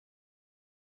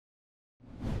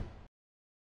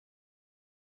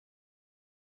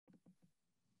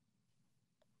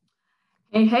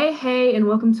Hey, hey, hey, and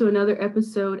welcome to another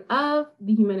episode of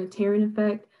The Humanitarian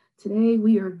Effect. Today,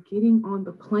 we are getting on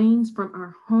the planes from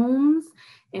our homes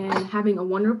and having a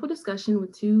wonderful discussion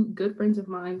with two good friends of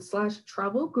mine slash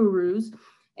travel gurus.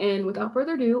 And without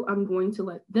further ado, I'm going to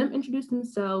let them introduce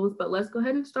themselves, but let's go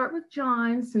ahead and start with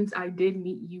John since I did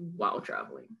meet you while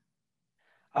traveling.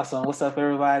 Awesome. What's up,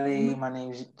 everybody? My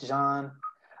name is John.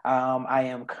 I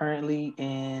am currently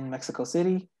in Mexico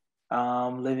City,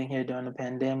 living here during the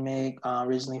pandemic,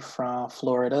 originally from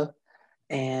Florida.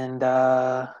 And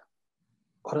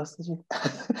what else did you?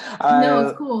 No,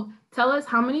 it's I, cool. Tell us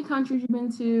how many countries you've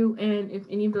been to, and if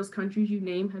any of those countries you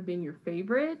name have been your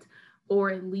favorite, or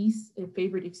at least a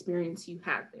favorite experience you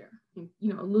had there. And,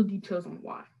 a little details on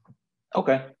why.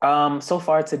 okay. So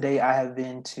far today, I have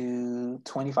been to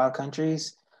 25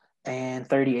 countries and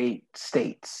 38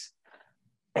 states.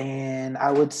 And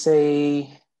I would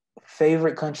say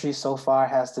favorite country so far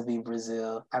has to be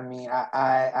Brazil. I mean,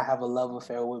 I have a love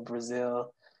affair with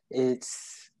Brazil.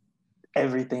 It's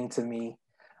everything to me.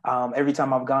 Every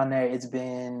time I've gone there, it's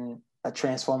been a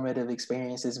transformative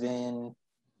experience. It's been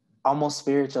almost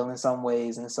spiritual in some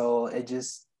ways. And so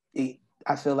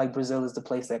I feel like Brazil is the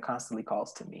place that constantly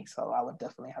calls to me. So I would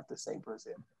definitely have to say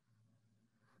Brazil.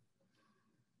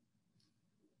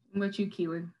 What you,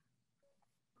 Keelan?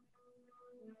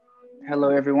 Hello,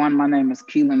 everyone. My name is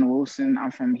Keelan Wilson.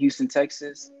 I'm from Houston,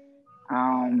 Texas.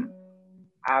 Um,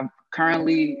 I've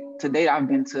currently, to date, I've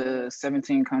been to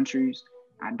 17 countries.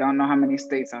 I don't know how many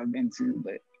states I've been to,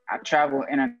 but I travel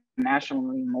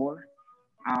internationally more.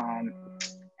 Um,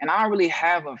 and I don't really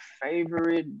have a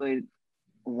favorite, but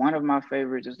one of my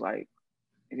favorites is it's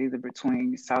either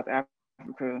between South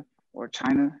Africa or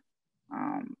China.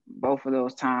 Both of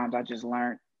those times, I just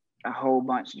learned a whole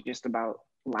bunch just about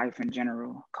life in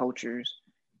general, cultures.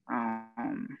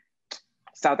 Um,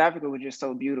 South Africa was just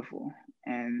so beautiful,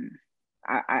 and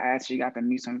I actually got to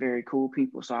meet some very cool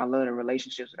people. So I love the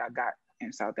relationships that I got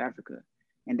in South Africa.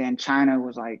 And then China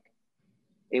was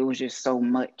it was just so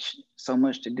much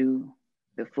to do.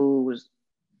 The food was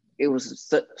it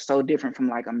was so different from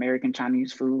like American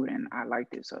Chinese food, and I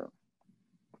liked it. So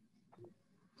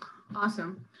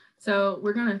Awesome. So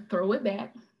we're gonna throw it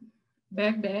back.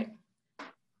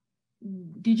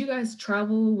 Did you guys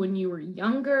travel when you were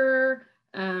younger?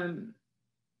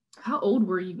 How old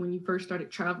were you when you first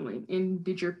started traveling? And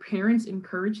did your parents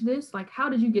encourage this? Like, how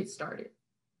did you get started?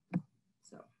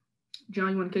 So,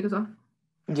 John, you want to kick us off?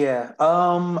 Yeah.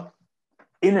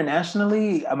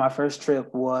 Internationally, my first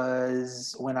trip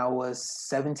was when I was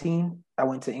 17. I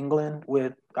went to England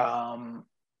with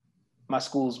my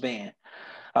school's band.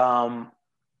 Um,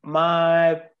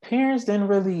 my parents didn't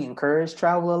really encourage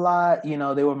travel a lot. You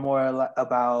know, they were more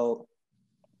about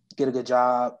get a good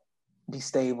job, be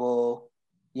stable.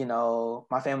 You know,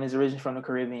 my family's originally from the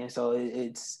Caribbean, so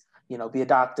it's, be a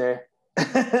doctor,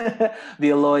 be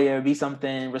a lawyer, be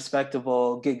something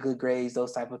respectable, get good grades,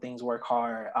 those type of things, work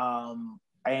hard.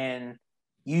 And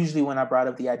usually when I brought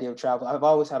up the idea of travel, I've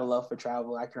always had a love for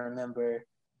travel. I can remember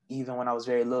even when I was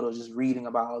very little, just reading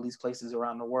about all these places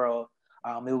around the world.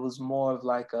 It was more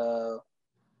of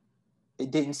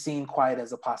it didn't seem quite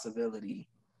as a possibility.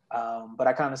 But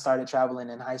I kind of started traveling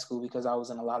in high school because I was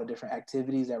in a lot of different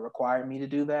activities that required me to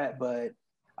do that. But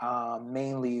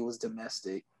mainly it was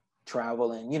domestic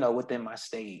travel and, within my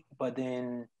state. But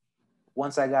then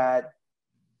once I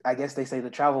guess they say the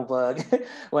travel bug,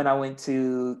 when I went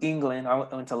to England,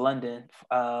 I went to London,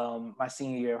 my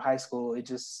senior year of high school, it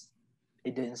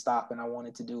didn't stop and I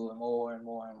wanted to do it more and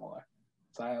more and more.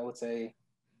 So I would say,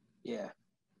 yeah.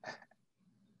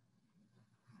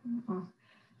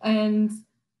 And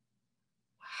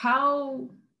how?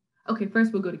 Okay,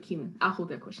 first we'll go to Keelan. I'll hold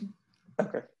that question.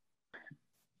 Okay.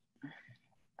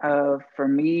 for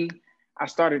me, I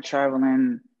started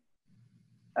traveling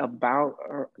about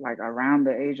around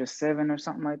the age of 7 or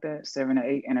something like that, 7 or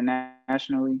 8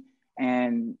 internationally.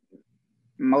 And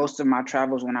most of my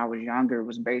travels when I was younger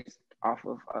was based off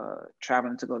of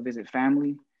traveling to go visit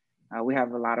family. We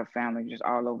have a lot of family just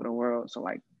all over the world. So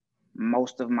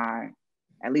most of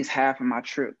at least half of my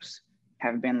trips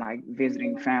have been like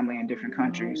visiting family in different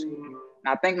countries. And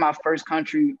I think my first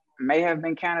country may have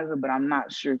been Canada, but I'm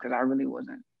not sure because I really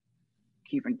wasn't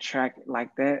keeping track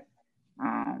like that.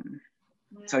 Um,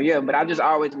 so yeah, but I just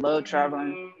always loved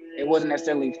traveling. It wasn't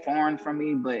necessarily foreign for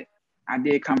me, but I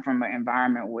did come from an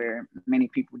environment where many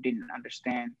people didn't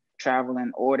understand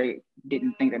traveling or they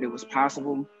didn't think that it was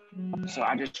possible. So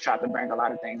I just tried to bring a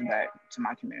lot of things back to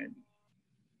my community.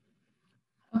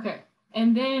 Okay.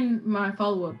 And then my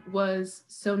follow up was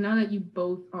so now that you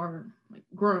both are like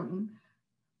grown,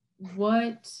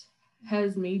 what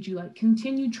has made you like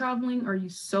continue traveling? Are you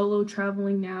solo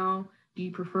traveling now? Do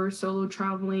you prefer solo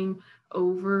traveling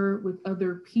over with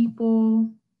other people?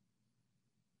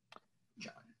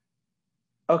 John.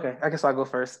 Okay, I guess I'll go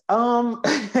first.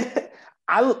 I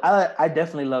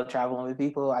definitely love traveling with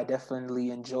people. I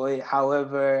definitely enjoy it.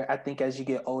 However, I think as you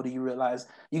get older, you realize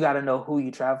you got to know who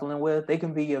you're traveling with. They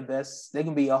can be your best, they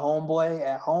can be your homeboy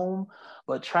at home,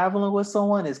 but traveling with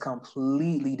someone is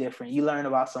completely different. You learn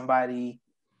about somebody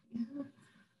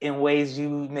in ways you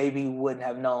maybe wouldn't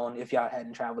have known if y'all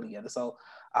hadn't traveled together. So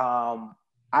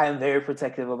I am very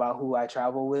protective about who I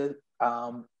travel with.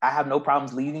 I have no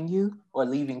problems leaving you or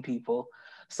leaving people.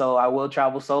 So I will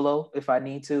travel solo if I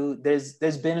need to.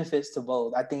 There's benefits to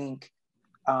both. I think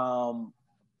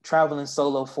traveling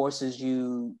solo forces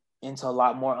you into a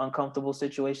lot more uncomfortable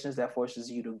situations that forces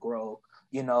you to grow.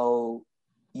 You know,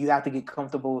 you have to get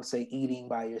comfortable with, say, eating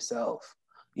by yourself,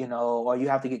 or you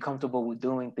have to get comfortable with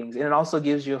doing things. And it also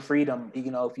gives you a freedom.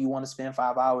 If you want to spend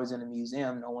 5 hours in a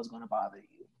museum, no one's going to bother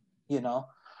you, you know?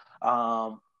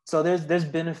 So there's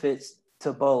benefits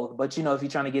to both, but if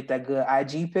you're trying to get that good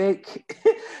IG pic,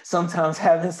 sometimes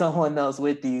having someone else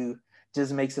with you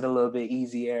just makes it a little bit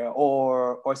easier,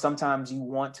 or sometimes you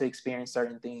want to experience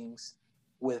certain things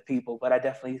with people, but I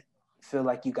definitely feel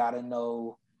like you got to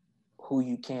know who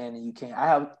you can and you can't.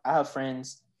 I have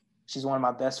friends. She's one of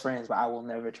my best friends, but I will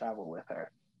never travel with her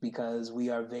because we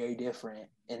are very different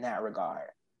in that regard.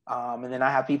 And then I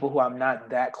have people who I'm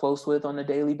not that close with on a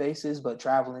daily basis, but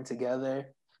traveling together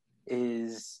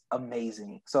is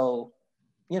amazing. So,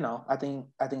 I think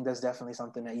that's definitely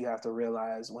something that you have to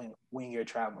realize when you're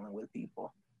traveling with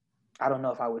people. I don't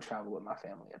know if I would travel with my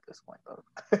family at this point though.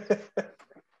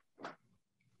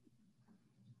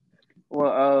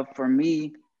 Well, for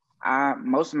me, I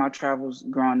most of my travels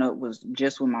growing up was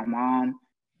just with my mom.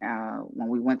 When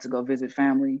we went to go visit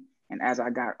family, and as I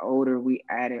got older, we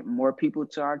added more people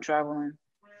to our traveling.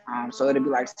 So it'd be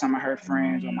like some of her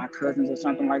friends or my cousins or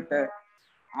something like that.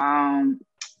 Um,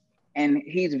 and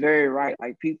he's very right.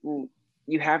 Like people,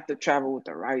 you have to travel with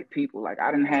the right people. Like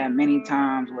I didn't have many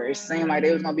times where it seemed like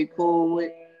they was gonna be cool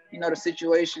with, the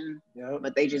situation, Yep.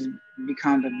 but they just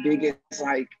become the biggest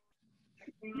like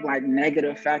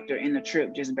negative factor in the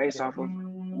trip just based Yep. off of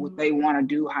what they want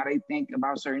to do, how they think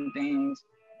about certain things.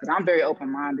 Because I'm very open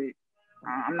minded.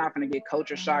 I'm not going to get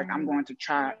culture shocked. I'm going to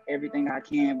try everything I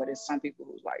can, but it's some people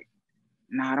who's like,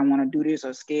 nah, I don't want to do this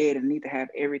or scared and need to have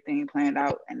everything planned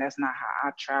out, and that's not how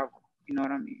I travel. You know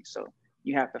what I mean? So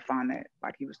you have to find that,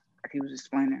 like he was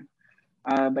explaining.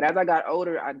 But as I got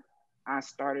older, I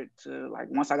started to like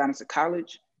once I got into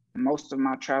college, most of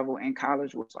my travel in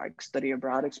college was like study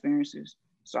abroad experiences.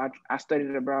 So I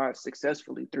studied abroad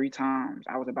successfully 3 times.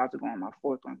 I was about to go on my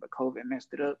fourth one, but COVID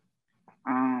messed it up.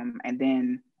 And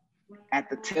then at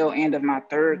the tail end of my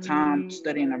third time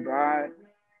studying abroad,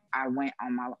 I went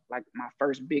on my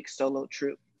first big solo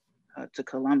trip to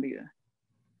Colombia.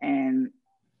 And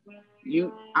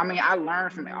I mean, I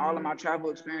learned from all of my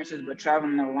travel experiences, but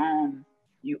traveling alone,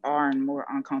 you are in more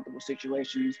uncomfortable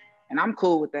situations. And I'm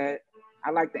cool with that.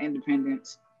 I like the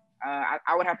independence.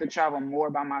 I would have to travel more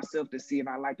by myself to see if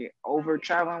I like it over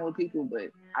traveling with people, but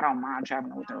I don't mind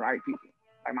traveling with the right people.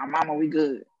 Like my mama, we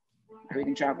good. We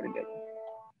can travel together.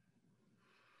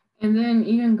 And then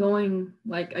even going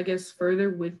like I guess further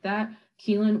with that,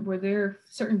 Keelan, were there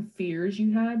certain fears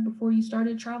you had before you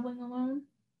started traveling alone?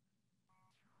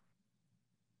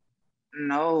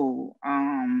 No,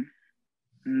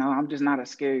 no, I'm just not a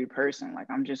scary person. Like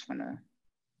I'm just gonna.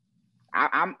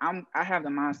 I have the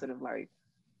mindset of like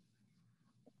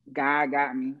God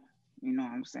got me. You know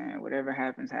what I'm saying? Whatever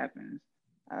happens, happens.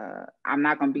 I'm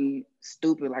not gonna be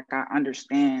stupid. Like I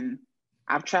understand.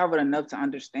 I've traveled enough to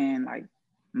understand like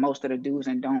most of the do's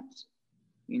and don'ts.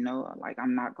 Like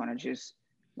I'm not gonna just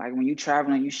like when you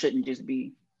traveling, you shouldn't just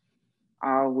be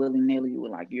all willy nilly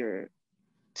with like your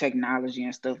technology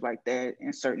and stuff like that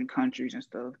in certain countries and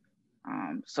stuff.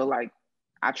 So like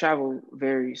I travel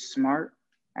very smart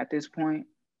at this point.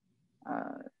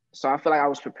 Uh, so I feel like I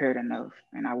was prepared enough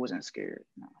and I wasn't scared.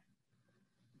 No.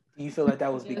 Do you feel like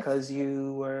that was Yes. because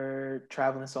you were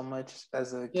traveling so much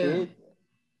as a Yeah. kid?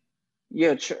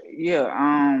 Yeah,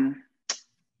 yeah.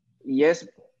 Yes,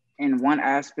 in one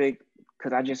aspect,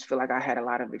 because I just feel like I had a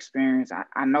lot of experience.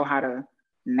 I know how to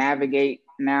navigate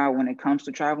now when it comes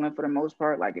to traveling for the most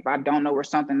part. Like if I don't know where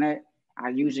something at, I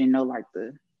usually know like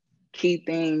the key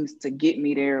things to get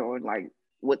me there or like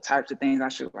what types of things I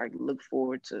should like look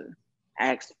forward to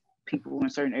ask people in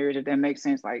certain areas if that makes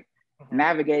sense. Like Mm-hmm.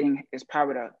 navigating is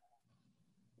probably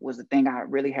was the thing I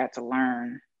really had to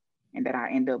learn and that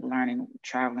I ended up learning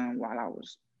traveling while I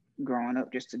was growing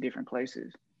up just to different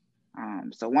places.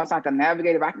 So once I can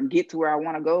navigate, if I can get to where I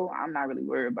want to go, I'm not really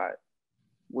worried about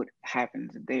what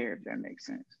happens there, if that makes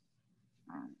sense.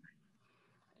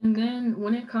 And then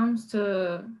when it comes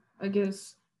to, I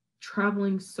guess,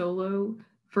 traveling solo,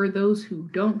 for those who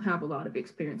don't have a lot of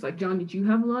experience, like John, did you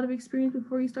have a lot of experience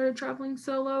before you started traveling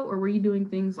solo? Or were you doing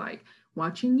things like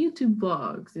watching YouTube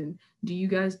vlogs? And do you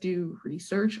guys do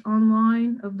research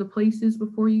online of the places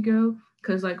before you go?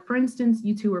 Because, like, for instance,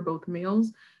 you two are both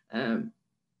males. And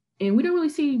we don't really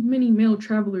see many male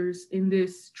travelers in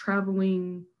this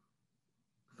traveling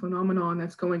phenomenon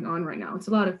that's going on right now. It's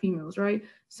a lot of females, right?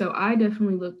 So I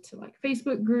definitely look to like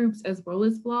Facebook groups as well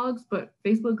as blogs, but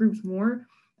Facebook groups more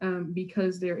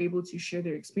because they're able to share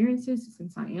their experiences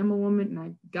since I am a woman and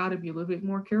I gotta be a little bit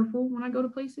more careful when I go to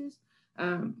places.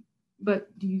 But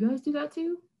do you guys do that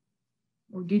too?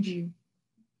 Or did you?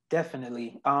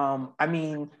 Definitely. I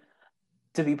mean,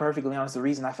 to be perfectly honest, the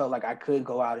reason I felt like I could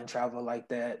go out and travel like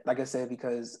that, like I said,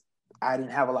 because I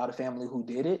didn't have a lot of family who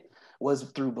did it, was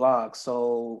through blogs.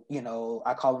 So,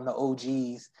 I call them the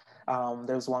OGs.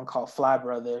 There's one called Fly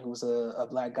Brother, who's a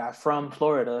Black guy from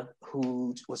Florida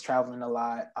who was traveling a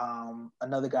lot.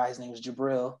 Another guy, his name is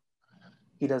Jabril.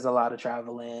 He does a lot of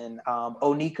traveling.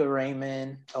 Onika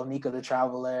Raymond, Onika the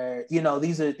Traveler.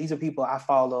 These are people I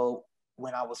follow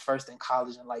when I was first in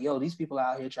college and like, yo, these people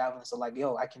out here traveling. So like,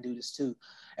 yo, I can do this too.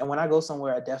 And when I go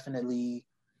somewhere, I definitely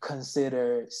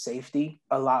consider safety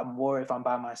a lot more if I'm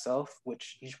by myself,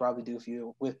 which you should probably do if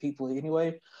you're with people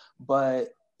anyway. But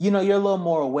you're a little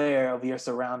more aware of your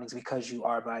surroundings because you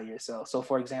are by yourself. So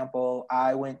for example,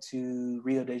 I went to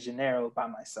Rio de Janeiro by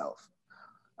myself.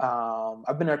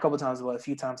 I've been there a couple of times, but a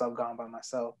few times I've gone by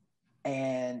myself.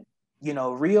 And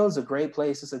Rio is a great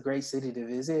place. It's a great city to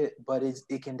visit, but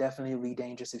it can definitely be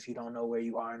dangerous if you don't know where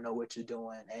you are and know what you're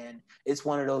doing. And it's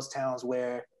one of those towns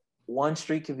where one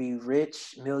street could be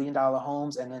rich, $1 million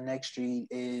homes, and the next street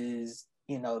is,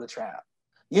 the trap.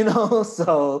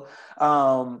 So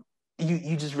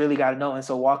you just really got to know. And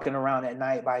so walking around at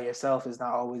night by yourself is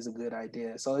not always a good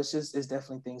idea. So it's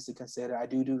definitely things to consider. I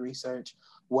do research.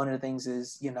 One of the things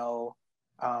is,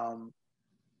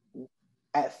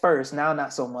 at first, now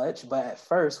not so much, but at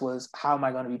first was, how am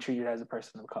I going to be treated as a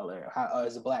person of color,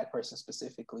 as a Black person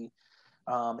specifically?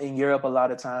 In Europe, a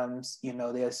lot of times,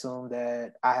 they assume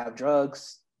that I have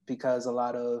drugs because a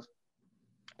lot of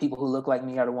people who look like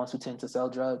me are the ones who tend to sell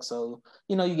drugs. So,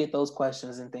 you get those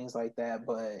questions and things like that.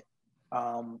 But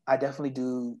I definitely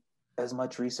do as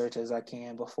much research as I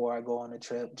can before I go on a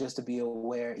trip, just to be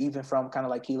aware, even from kind of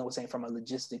like Keelan was saying, from a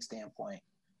logistics standpoint,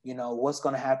 what's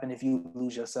going to happen if you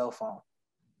lose your cell phone?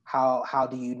 How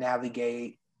do you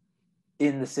navigate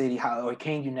in the city? Or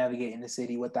can you navigate in the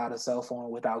city without a cell phone,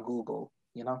 without Google,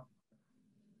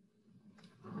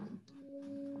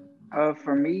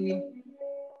 For me,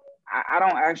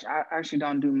 I actually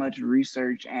don't do much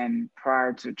research, and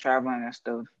prior to traveling and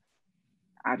stuff,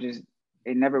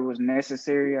 it never was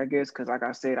necessary, I guess, because like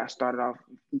I said, I started off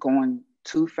going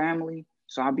to family,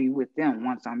 so I'll be with them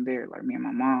once I'm there, like me and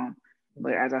my mom.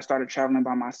 But as I started traveling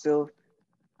by myself,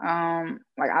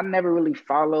 like I never really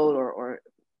followed or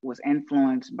was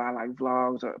influenced by like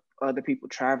vlogs or other people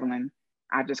traveling.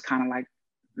 I just kind of like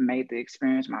made the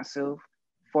experience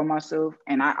for myself.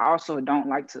 And I also don't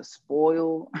like to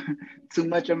spoil too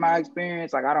much of my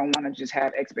experience. Like I don't want to just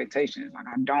have expectations. Like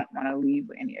I don't want to leave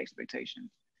with any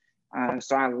expectations.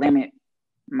 So I limit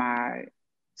my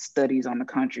studies on the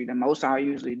country. The most I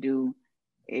usually do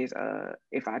is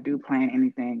if I do plan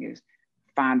anything, is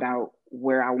find out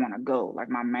where I want to go, like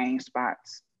my main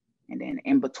spots, and then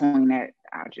in between that,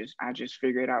 I just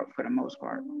figure it out for the most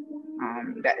part.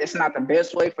 That it's not the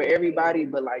best way for everybody,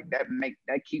 but like that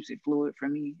keeps it fluid for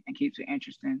me and keeps it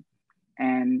interesting.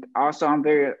 And also, I'm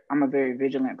a very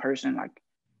vigilant person. Like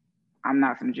I'm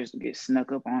not gonna just get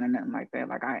snuck up on or nothing like that.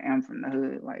 Like I am from the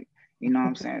hood, like what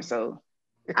I'm saying. So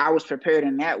I was prepared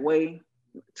in that way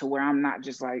to where I'm not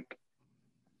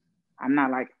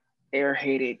like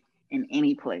airheaded in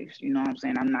any place. You know what I'm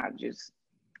saying? I'm not just,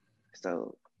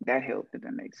 so that helped, if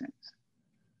that makes sense.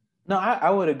 No, I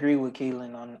would agree with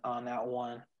Keelan on that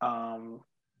one.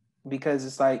 Because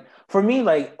it's like, for me,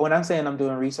 like when I'm saying I'm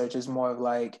doing research, it's more of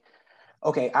like,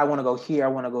 okay, I want to go here, I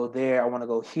want to go there, I want to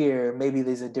go here. Maybe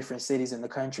there's a different cities in the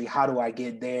country. How do I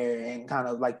get there? And kind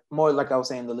of like more like I was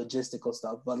saying, the logistical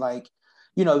stuff. But like,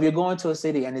 if you're going to a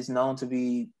city and it's known to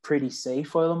be pretty safe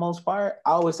for the most part,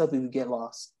 I always tell people get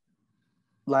lost.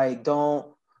 Like, don't,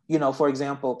 for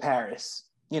example, Paris.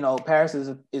 Paris is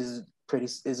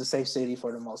a safe city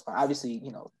for the most part. Obviously,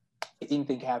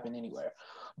 anything can happen anywhere.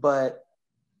 But,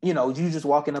 you just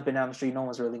walking up and down the street, no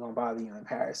one's really going to bother you in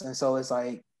Paris. And so it's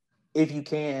like, if you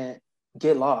can,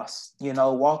 get lost,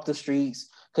 walk the streets,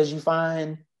 because you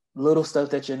find little stuff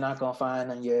that you're not going to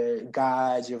find on your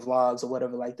guides, your vlogs, or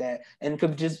whatever like that. And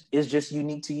it's just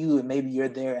unique to you. And maybe you're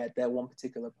there at that one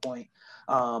particular point.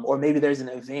 Or maybe there's an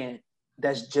event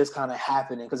that's just kind of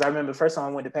happening. Because I remember the first time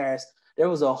I went to Paris, there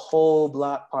was a whole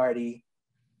block party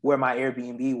where my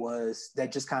Airbnb was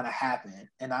that just kind of happened.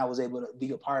 And I was able to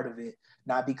be a part of it,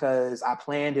 not because I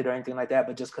planned it or anything like that,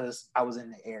 but just because I was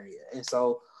in the area. And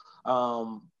so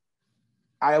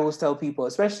I always tell people,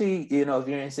 especially, if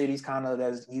you're in cities kind of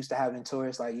that's used to having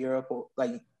tourists like Europe, or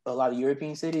like a lot of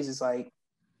European cities, it's like,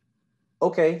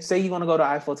 okay, say you're going to go to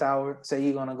Eiffel Tower, say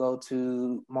you're going to go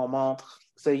to Montmartre,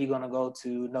 say you're going to go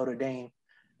to Notre Dame,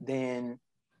 then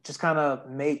just kind of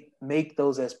make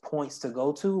those as points to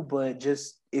go to. But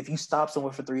just if you stop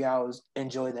somewhere for 3 hours,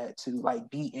 enjoy that too.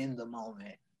 Like, be in the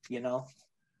moment,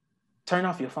 Turn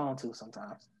off your phone too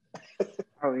sometimes.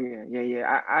 Oh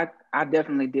yeah. I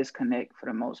definitely disconnect for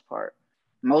the most part.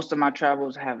 Most of my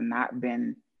travels have not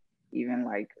been even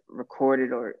like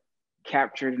recorded or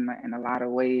captured in a lot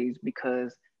of ways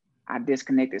because I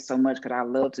disconnected so much because I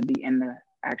love to be in the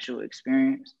actual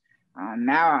experience.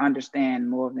 Now I understand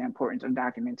more of the importance of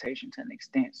documentation to an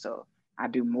extent, so I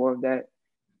do more of that.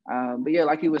 But yeah,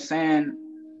 like you were saying,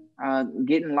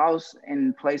 getting lost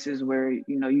in places where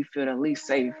you feel at least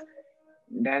safe,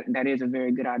 that is a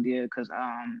very good idea because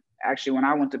actually when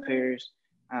I went to Paris,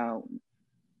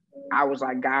 I was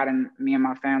like guiding, me and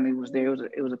my family was there.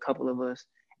 It was a couple of us,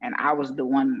 and I was the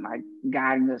one like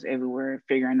guiding us everywhere,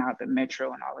 figuring out the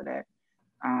metro and all of that.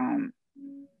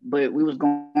 But we was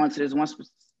going to this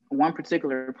one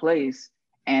particular place,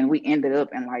 and we ended up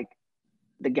in like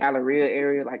the Galleria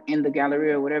area, like in the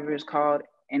Galleria, whatever it's called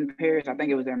in Paris. I think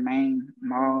it was their main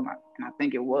mall, and I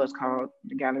think it was called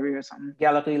the Galleria or something.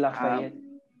 Galerie Lafayette.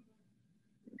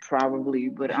 Probably,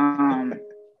 but I'm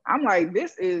like,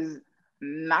 this is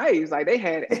nice. Like they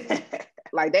had,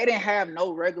 like they didn't have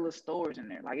no regular stores in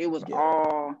there. Like it was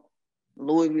all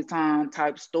Louis Vuitton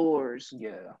type stores.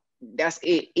 Yeah, that's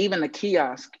it. Even the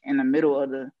kiosk in the middle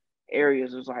of the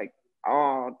areas was like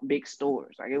all big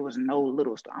stores. Like it was no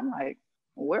little store. I'm like,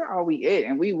 where are we at?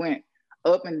 And we went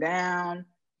up and down.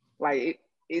 Like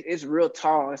it's real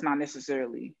tall. It's not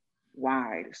necessarily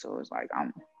wide. So it's like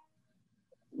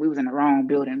we was in the wrong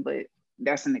building, but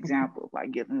that's an example of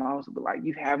like getting lost. But like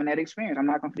you having that experience, I'm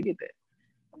not gonna forget that.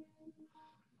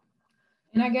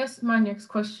 And I guess my next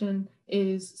question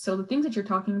is, so the things that you're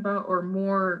talking about are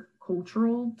more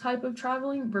cultural type of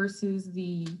traveling versus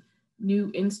the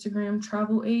new Instagram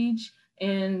travel age.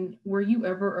 And were you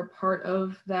ever a part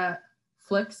of that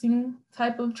flexing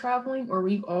type of traveling, or were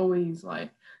you always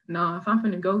like, nah, if I'm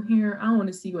gonna go here, I want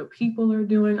to see what people are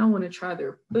doing, I want to try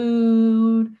their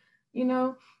food,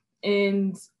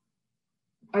 and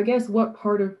I guess what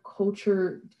part of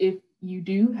culture, if you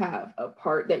do have a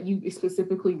part that you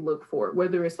specifically look for,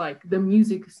 whether it's like the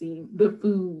music scene, the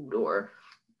food, or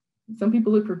some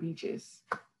people look for beaches,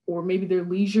 or maybe their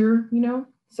leisure,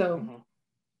 So,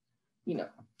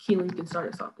 Keelan can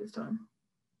start us off this time.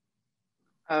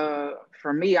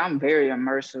 For me, I'm very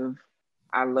immersive.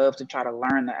 I love to try to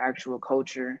learn the actual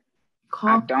culture.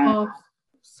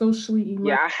 Socially immersed.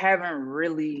 Yeah,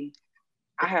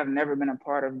 I have never been a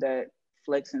part of that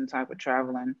flexing type of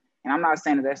traveling. And I'm not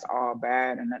saying that that's all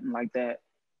bad or nothing like that.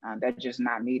 That's just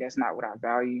not me. That's not what I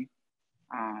value.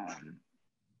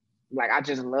 Like I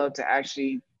just love to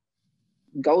actually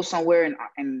go somewhere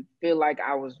and feel like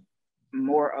I was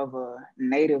more of a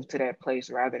native to that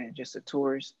place rather than just a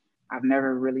tourist. I've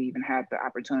never really even had the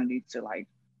opportunity to like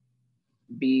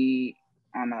be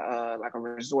on like a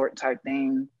resort type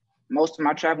thing. Most of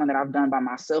my traveling that I've done by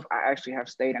myself, I actually have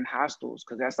stayed in hostels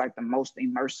because that's like the most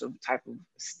immersive type of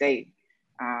stay.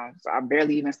 So I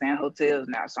barely even stay in hotels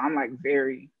now. So I'm like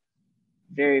very,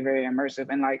 very, very immersive.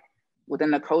 And like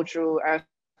within the cultural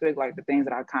aspect, like the things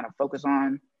that I kind of focus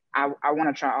on, I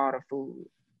want to try all the food.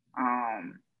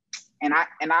 And I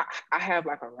have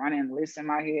like a running list in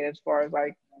my head as far as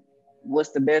like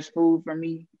what's the best food for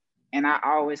me. And I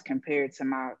always compare it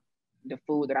to the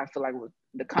food that I feel like was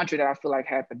the country that I feel like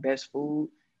had the best food.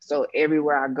 So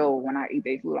everywhere I go, when I eat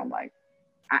their food, I'm like,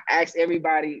 I ask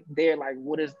everybody there, like,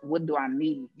 what do I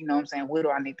need? You know what I'm saying? What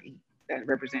do I need to eat that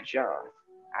represents y'all?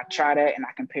 I try that and I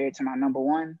compare it to my number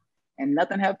one, and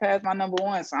nothing have passed my number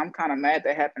one. So I'm kind of mad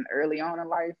that happened early on in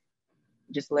life.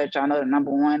 Just to let y'all know, the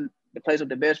number one, the place with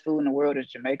the best food in the world is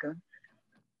Jamaica.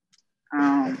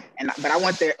 But I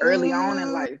went there early on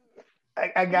in life.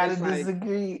 I gotta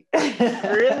disagree. Like,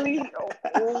 really?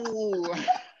 Oh.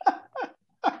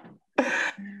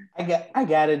 I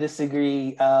gotta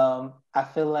disagree. I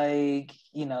feel like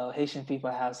Haitian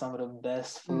people have some of the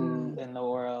best food in the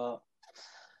world.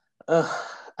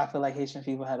 I feel like Haitian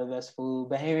people have the best food.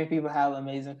 Bahamian people have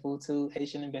amazing food too.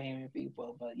 Haitian and Bahamian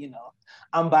people, but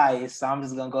I'm biased, so I'm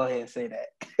just gonna go ahead and say that.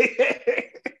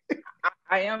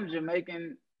 I am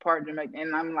Jamaican, part Jamaican,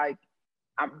 and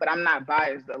but I'm not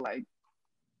biased though. Like,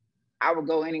 I would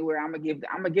go anywhere. I'm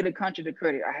gonna give a country the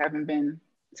credit. I haven't been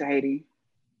to Haiti,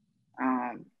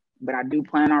 but I do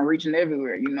plan on reaching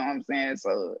everywhere. You know what I'm saying?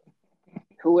 So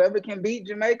whoever can beat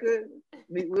Jamaica,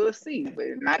 we'll see, but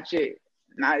not yet,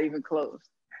 not even close.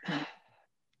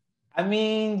 I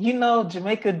mean,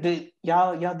 Jamaica do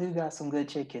y'all do got some good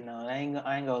chicken though. I ain't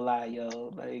gonna lie,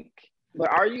 yo. Like, But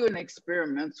are you an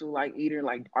experimental like eater?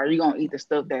 Like, are you gonna eat the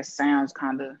stuff that sounds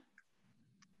kind of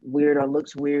weird or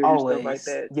looks weird and stuff like always,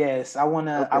 that? yes. I Okay,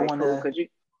 cool. wanna,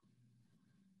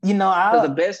 Because the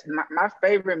I. best, my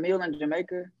favorite meal in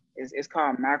Jamaica is it's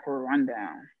called mackerel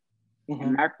rundown, and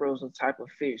Mhm. mackerel is a type of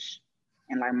fish,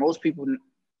 and like most people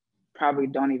probably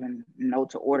don't even know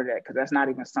to order that because that's not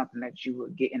even something that you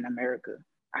would get in America.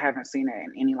 I haven't seen that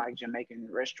in any like Jamaican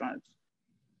restaurants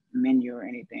menu or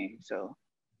anything. So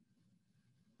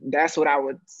that's what I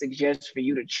would suggest for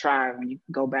you to try when you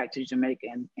go back to Jamaica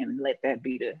and let that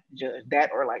be the judge.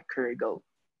 That or like curry goat.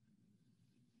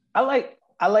 I like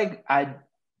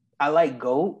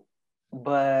goat,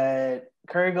 but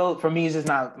curry goat for me is just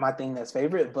not my thing that's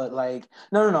favorite. But like,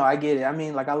 no, I get it. I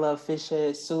mean, like I love fish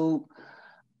head soup.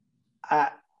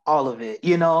 I all of it.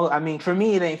 I mean, for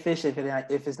me, it ain't fish if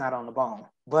it's not on the bone.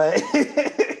 But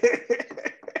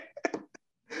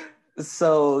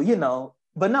so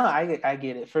but no, I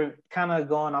get it. For kind of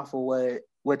going off of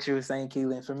what you were saying,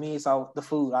 Keelan. For me, it's all the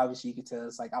food. Obviously, you can tell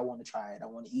it's like I want to try it. I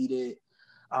want to eat it.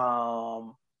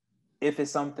 If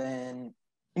it's something,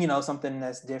 something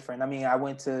that's different. I mean, I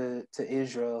went to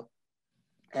Israel,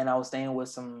 and I was staying with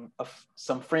some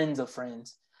friends of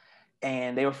friends,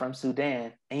 and they were from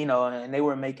Sudan, and they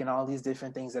were making all these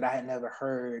different things that I had never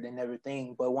heard and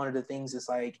everything. But one of the things is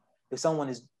like, if someone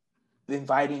is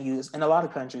inviting you in a lot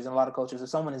of countries, in a lot of cultures, if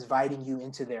someone is inviting you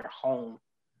into their home,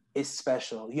 it's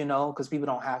special, because people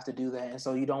don't have to do that. And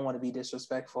so you don't want to be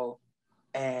disrespectful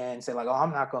and say like, oh,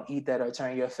 I'm not going to eat that, or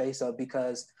turn your face up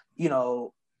because,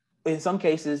 in some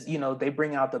cases, they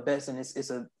bring out the best, and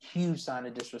it's a huge sign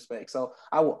of disrespect. So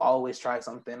I will always try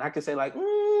something. I could say like,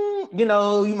 you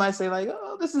might say like,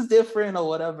 oh, this is different or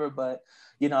whatever, but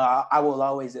I will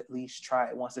always at least try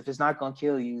it once. If it's not going to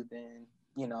kill you, then,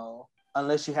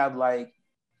 unless you have like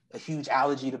a huge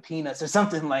allergy to peanuts or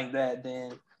something like that,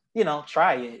 then,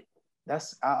 try it.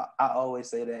 I always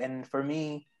say that. And for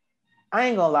me, I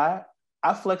ain't gonna lie,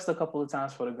 I flexed a couple of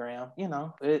times for the gram.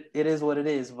 It is what it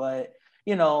is. But,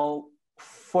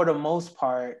 for the most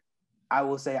part, I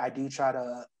will say I do try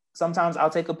to, sometimes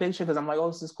I'll take a picture because I'm like, oh,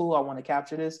 this is cool. I want to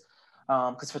capture this.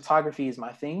 Because photography is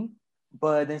my thing.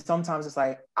 But then sometimes it's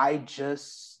like, I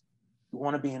just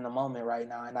want to be in the moment right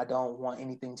now, and I don't want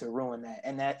anything to ruin that.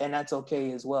 And that's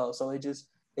okay as well. So it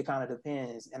kind of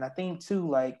depends. And I think too,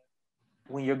 like,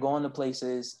 when you're going to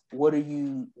places, what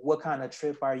kind of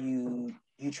trip are you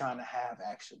trying to have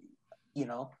actually,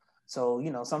 so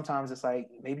sometimes it's like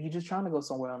maybe you're just trying to go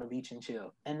somewhere on the beach and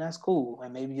chill, and that's cool.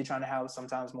 And maybe you're trying to have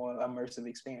sometimes more immersive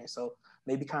experience, so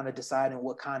maybe kind of deciding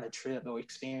what kind of trip or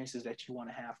experiences that you want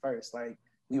to have first. Like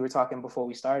we were talking before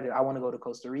we started, I want to go to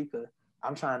Costa Rica.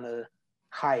 I'm trying to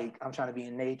hike, I'm trying to be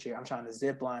in nature, I'm trying to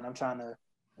zip line, I'm trying to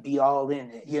be all in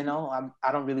it.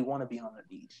 I don't really want to be on the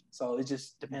beach. So it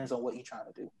just depends on what you're trying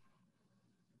to do.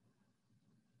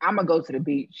 I'm gonna go to the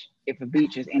beach if a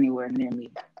beach is anywhere near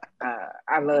me.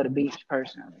 I love the beach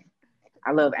personally.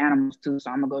 I love animals too,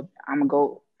 so I'm gonna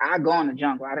go. I go in the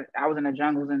jungle. I was in the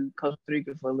jungles in Costa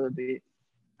Rica for a little bit,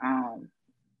 um,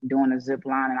 doing a zip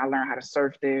line, and I learned how to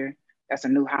surf there. That's a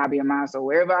new hobby of mine. So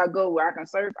wherever I go where I can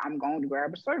surf, I'm going to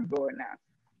grab a surfboard now.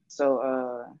 So,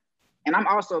 and I'm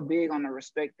also big on the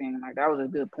respect thing. Like that was a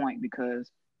good point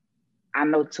because I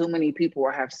know too many people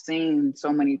or have seen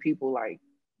so many people like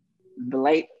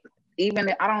blate. Even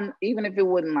if it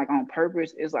wasn't like on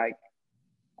purpose, it's like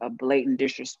a blatant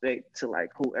disrespect to like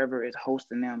whoever is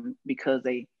hosting them because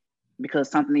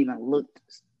something even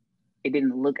it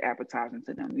didn't look appetizing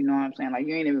to them. You know what I'm saying? Like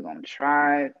you ain't even gonna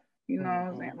try it. You know what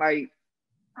I'm saying? Like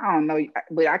I don't know,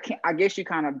 but I guess you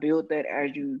kind of build that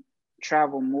as you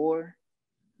travel more.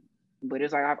 But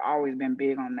it's like I've always been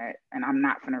big on that, and I'm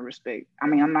not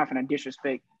gonna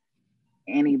disrespect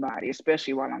anybody,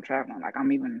 especially while I'm traveling. Like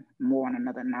I'm even more on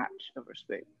another notch of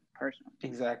respect personally.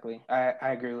 Exactly. I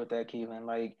agree with that, Keelan.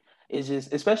 Like it's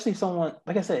just, especially someone,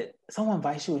 like I said, someone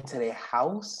invites you into their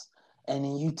house and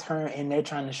then you turn and they're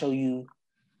trying to show you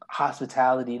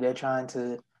hospitality. They're trying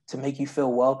to make you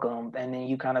feel welcome. And then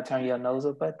you kind of turn your nose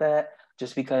up at that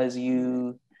just because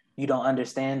you you don't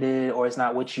understand it, or it's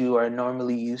not what you are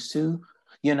normally used to,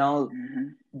 you know,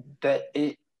 that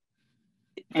it,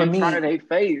 for in me, front of their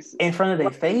face. in front of their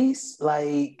face,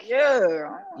 like,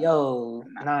 Yeah. yo,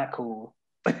 not cool.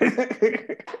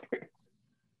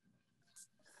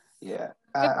 Yeah,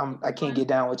 I can't get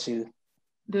down with you.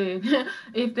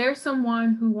 If there's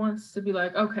someone who wants to be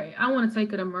like, okay, I want to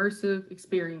take an immersive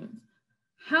experience,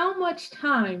 how much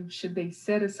time should they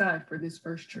set aside for this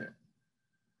first trip?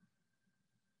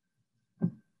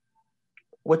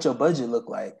 What your budget look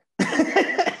like?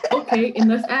 Okay, and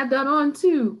let's add that on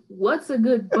too. What's a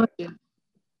good budget?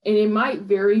 And it might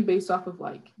vary based off of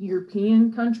like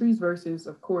European countries versus,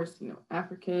 of course,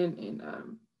 African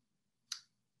and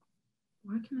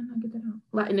why can I not get that out?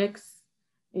 Latinx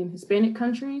and Hispanic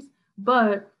countries.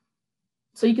 But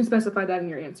so you can specify that in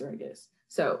your answer, I guess.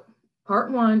 So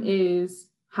part one is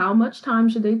how much time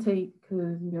should they take?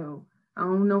 Because I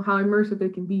don't know how immersive they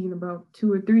can be in about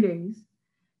 2 or 3 days.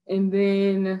 And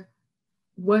then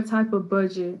what type of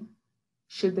budget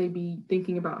should they be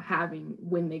thinking about having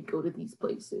when they go to these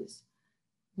places?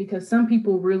 Because some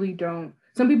people really don't.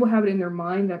 Some people have it in their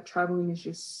mind that traveling is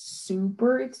just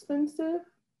super expensive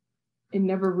and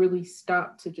never really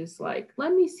stop to just like,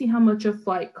 let me see how much a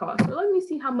flight costs, or let me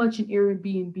see how much an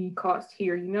Airbnb costs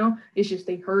here. It's just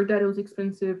they heard that it was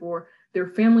expensive, or their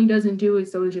family doesn't do it,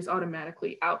 so it's just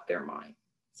automatically out their mind.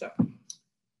 So,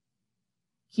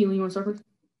 Keely, you want to start with?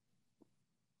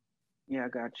 Yeah, I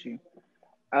got you.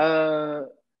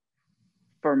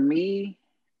 For me,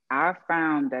 I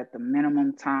found that the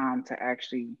minimum time to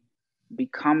actually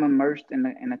become immersed in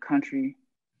the country,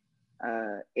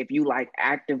 if you like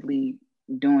actively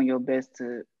doing your best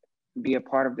to be a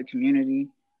part of the community,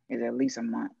 is at least a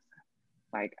month.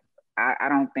 Like, I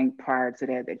don't think prior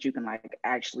to that you can like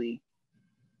actually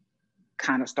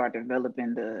kind of start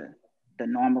developing the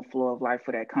normal flow of life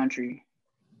for that country.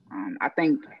 I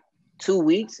think 2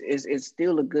 weeks is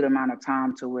still a good amount of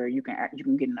time to where you can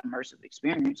get an immersive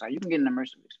experience. Like, you can get an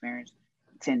immersive experience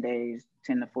 10 days,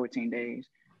 10 to 14 days.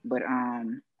 But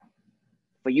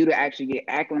for you to actually get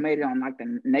acclimated on like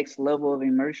the next level of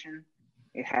immersion,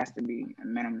 it has to be a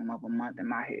minimum of a month in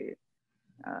my head.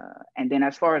 And then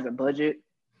as far as the budget,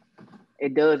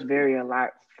 it does vary a lot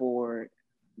for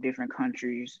different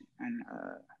countries and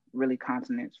really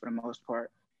continents for the most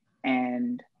part.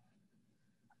 And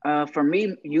for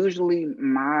me, usually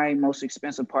my most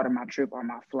expensive part of my trip are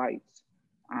my flights.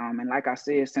 And like I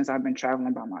said, since I've been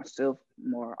traveling by myself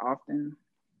more often,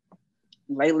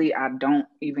 lately I don't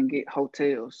even get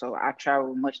hotels. So I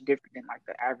travel much different than like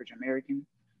the average American.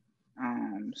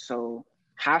 So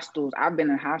hostels, I've been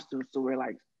in hostels to where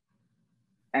like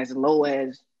as low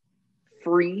as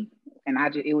free, and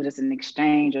it was just an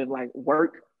exchange of like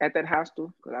work at that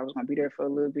hostel because I was gonna be there for a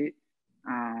little bit.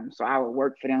 So I would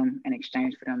work for them in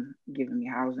exchange for them giving me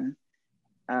housing.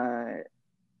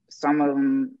 Some of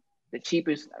them, the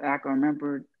cheapest I can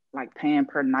remember, like paying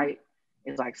per night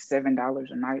is like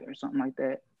 $7 a night or something like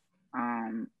that.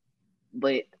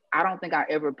 But I don't think I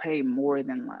ever paid more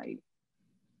than like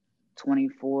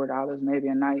 $24 maybe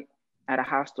a night at a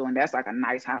hostel, and that's like a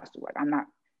nice hostel. Like, I'm not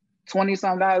 20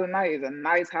 some dollars a night is a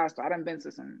nice hostel. I done been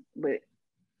to some, but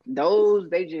those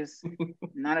they just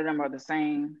none of them are the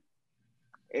same.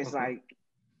 It's like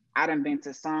I done been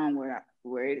to some where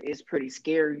it's pretty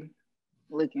scary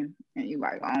looking, and you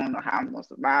like, I don't know how I'm gonna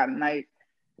survive tonight.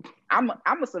 I'm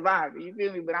a survivor, you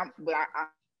feel me? But I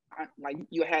like,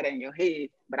 you had it in your head.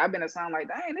 But I've been to some like,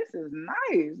 dang, this is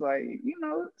nice, like,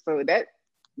 So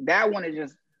that one is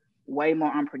just way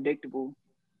more unpredictable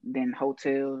than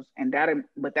hotels, and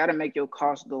that'll make your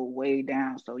costs go way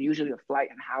down. So usually a flight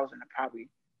and housing are probably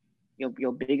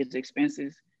your biggest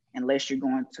expenses, unless you're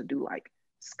going to do like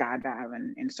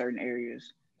skydiving in certain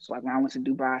areas. So like when I went to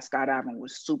Dubai, skydiving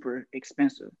was super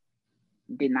expensive.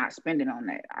 Did not spend it on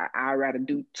that. I'd rather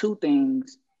do two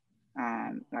things,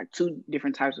 like two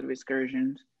different types of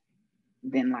excursions,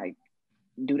 than like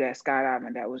do that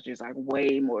skydiving that was just like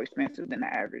way more expensive than the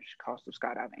average cost of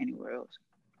skydiving anywhere else.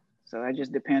 So that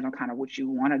just depends on kind of what you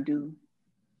want to do.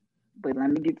 But let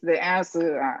me get to the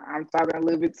answer. I'm talking a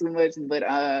little bit too much, but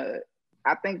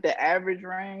I think the average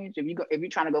range, if you're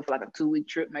trying to go for like a 2-week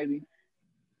trip, maybe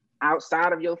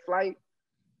outside of your flight,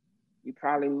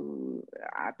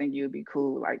 I think you'd be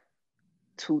cool like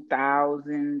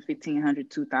 2,000, 1,500,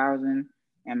 2,000,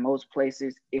 and most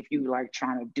places, if you like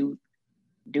trying to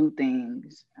do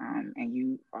things, and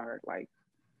you are like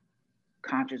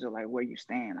conscious of like where you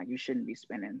stand, like you shouldn't be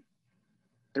spending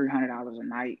 $300 a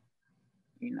night.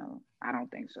 I don't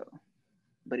think so.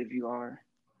 But if you are,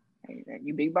 hey,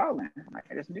 you big balling. Like,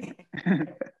 that's different.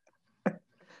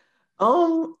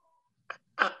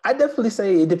 I definitely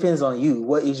say it depends on you.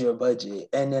 What is your budget?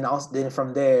 And then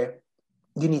from there,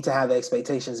 you need to have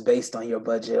expectations based on your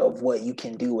budget of what you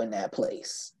can do in that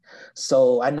place.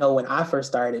 So I know when I first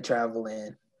started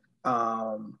traveling,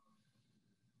 um,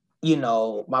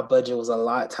 my budget was a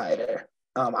lot tighter.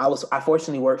 I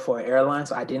fortunately worked for an airline,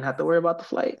 so I didn't have to worry about the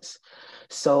flights.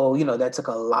 So, that took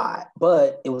a lot,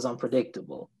 but it was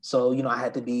unpredictable. So, I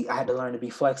had to learn to be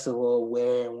flexible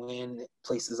where and when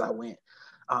places I went.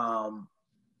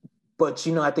 But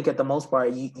I think at the most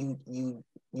part, you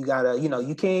gotta,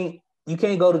 you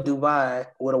can't go to Dubai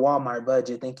with a Walmart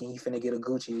budget thinking you're finna get a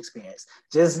Gucci experience.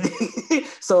 Just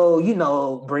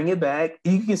so bring it back.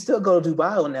 You can still go to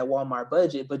Dubai on that Walmart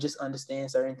budget, but just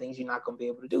understand certain things you're not gonna be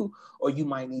able to do, or you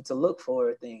might need to look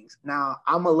for things. Now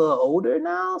I'm a little older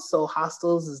now, so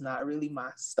hostels is not really my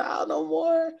style no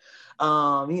more.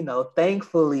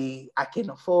 Thankfully I can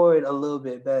afford a little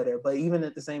bit better, but even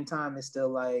at the same time, it's still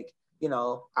like,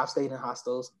 I've stayed in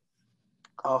hostels.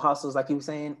 All hostels, like you were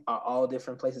saying, are all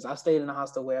different places. I've stayed in a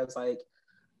hostel where it's like,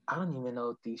 I don't even know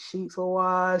if these sheets were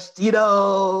washed,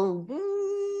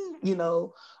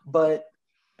 But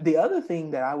the other thing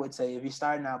that I would say, if you're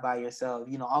starting out by yourself,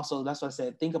 also that's what I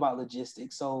said, think about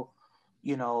logistics. So,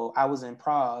 I was in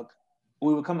Prague.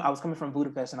 I was coming from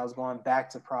Budapest and I was going back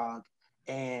to Prague,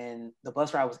 and the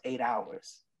bus ride was 8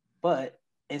 hours. But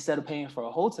instead of paying for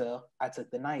a hotel, I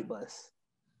took the night bus.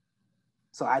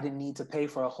 So I didn't need to pay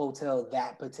for a hotel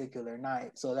that particular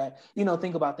night. So that,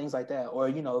 think about things like that. Or,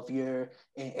 if you're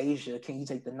in Asia, can you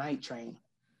take the night train?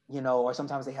 Or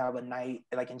sometimes they have a night,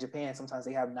 like in Japan, sometimes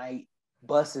they have night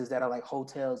buses that are like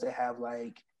hotels that have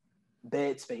like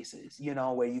bed spaces,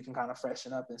 where you can kind of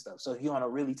freshen up and stuff. So if you're on a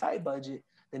really tight budget,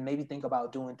 then maybe think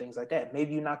about doing things like that.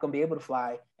 Maybe you're not going to be able to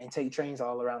fly and take trains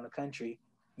all around the country.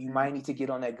 You might need to get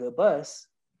on that good bus,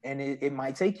 and it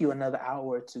might take you another hour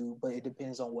or two, but it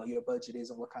depends on what your budget is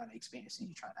and what kind of experience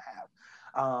you're trying to have.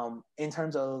 In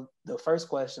terms of the first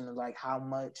question, like how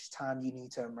much time you need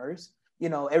to immerse,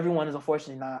 everyone is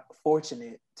unfortunately not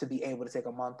fortunate to be able to take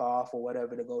a month off or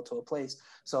whatever to go to a place.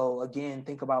 So again,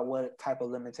 think about what type of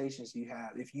limitations you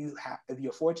have. If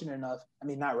you're fortunate enough, I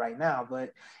mean, not right now,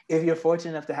 but if you're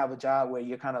fortunate enough to have a job where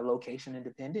you're kind of location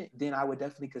independent, then I would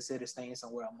definitely consider staying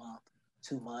somewhere a month,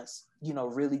 2 months,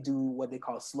 really do what they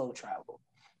call slow travel.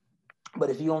 But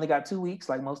if you only got 2 weeks,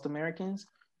 like most Americans,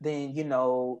 then,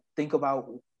 think about,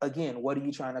 again, what are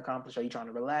you trying to accomplish? Are you trying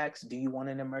to relax? Do you want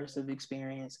an immersive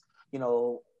experience?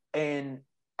 And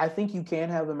I think you can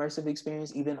have immersive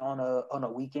experience even on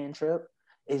a weekend trip.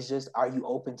 It's just, are you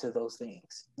open to those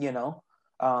things?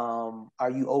 Are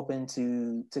you open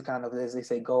to kind of, as they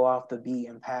say, go off the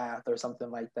beaten path or something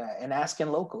like that? And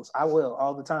asking locals, I will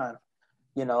all the time.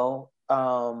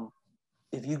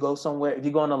 If you go somewhere, if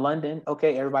you go into London,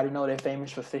 okay, everybody know they're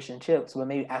famous for fish and chips, but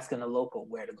maybe asking a local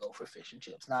where to go for fish and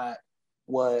chips, not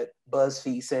what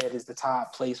BuzzFeed said is the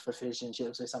top place for fish and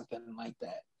chips or something like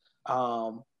that.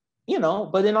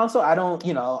 But then also I don't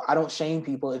shame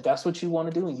people if that's what you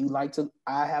want to do and you like to.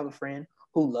 I have a friend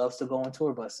who loves to go on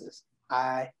tour buses.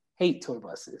 I hate tour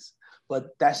buses,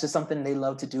 but that's just something they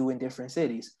love to do in different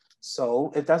cities.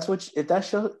 So if that's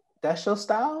your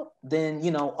style, then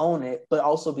own it, but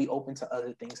also be open to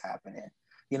other things happening.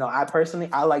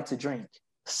 I like to drink.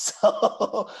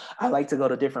 So I like to go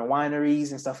to different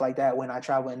wineries and stuff like that when I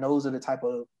travel, and those are the type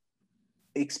of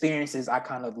experiences I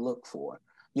kind of look for.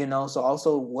 So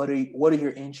also what are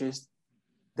your interests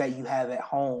that you have at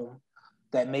home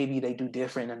that maybe they do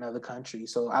different in another country?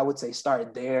 So I would say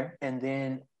start there, and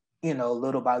then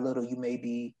little by little you may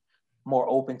be more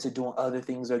open to doing other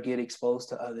things or get exposed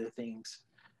to other things.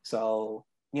 So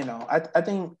I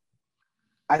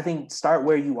think start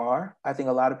where you are. I think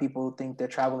a lot of people think that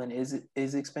traveling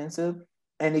is expensive,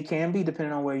 and it can be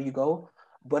depending on where you go.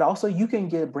 But also you can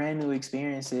get brand new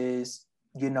experiences,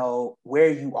 where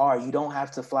you are. You don't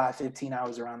have to fly 15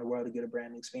 hours around the world to get a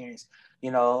brand new experience.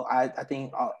 I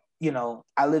think,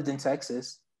 I lived in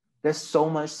Texas. There's so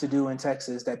much to do in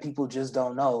Texas that people just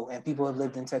don't know, and people have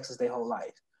lived in Texas their whole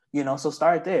life. So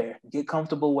start there. Get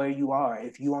comfortable where you are.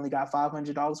 If you only got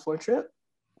 $500 for a trip,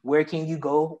 where can you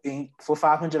go for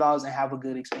 $500 and have a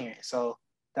good experience? So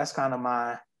that's kind of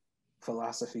my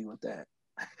philosophy with that.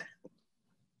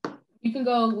 You can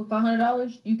go with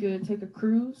 $500. You could take a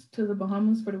cruise to the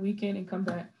Bahamas for the weekend and come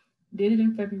back. Did it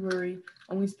in February,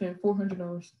 and we spent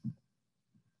 $400.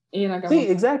 And I got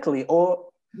exactly, or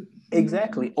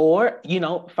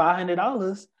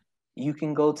 $500, you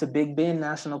can go to Big Bend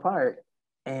National Park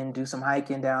and do some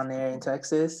hiking down there in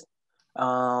Texas.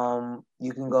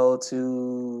 You can go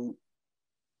to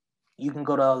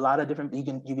a lot of different. You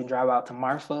can drive out to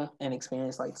Marfa and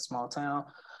experience like the small town.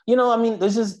 I mean,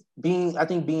 there's just being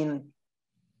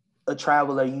a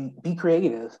traveler, you be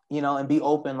creative, and be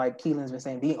open, like Keelan's been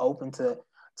saying, be open to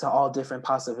all different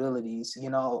possibilities.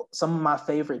 Some of my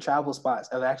favorite travel spots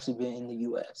have actually been in the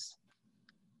US.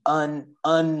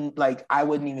 Like I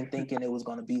wasn't even thinking it was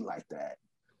going to be like that.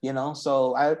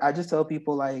 So I just tell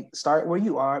people, like, start where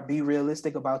you are, be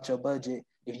realistic about your budget.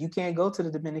 If you can't go to the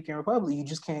Dominican Republic, you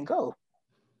just can't go.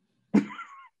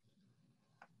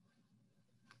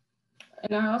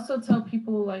 And I also tell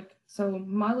people, like, so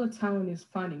my little talent is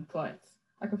finding flights.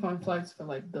 I can find flights for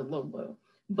like the low.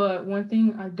 But one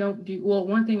thing I don't do, well,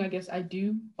 one thing I guess I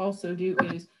do also do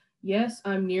is, yes,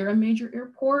 I'm near a major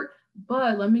airport,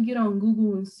 but let me get on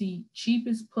Google and see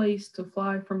cheapest place to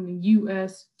fly from the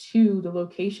US to the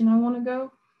location I want to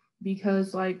go.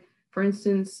 Because, like, for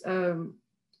instance,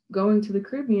 going to the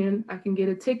Caribbean, I can get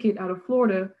a ticket out of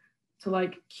Florida to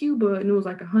like Cuba, and it was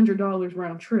like $100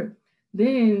 round trip.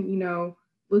 Then,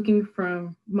 looking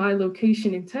from my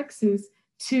location in Texas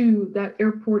to that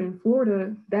airport in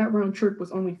Florida, that round trip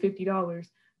was only $50.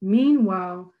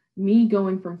 Meanwhile, me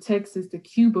going from Texas to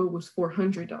Cuba was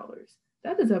 $400.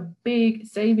 That is a big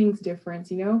savings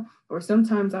difference, Or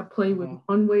sometimes I play with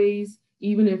one-ways,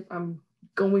 even if I'm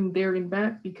going there and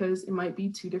back, because it might be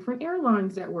two different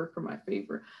airlines that work for my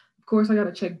favor. Of course, I got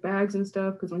to check bags and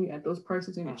stuff, because when you add those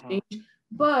prices in exchange,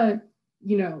 but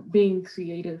being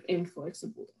creative and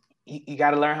flexible. You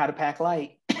got to learn how to pack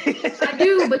light. I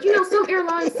do, but some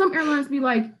airlines be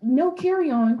like, no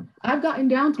carry-on. I've gotten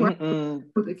down to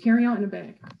with a carry-on in a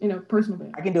bag, in a personal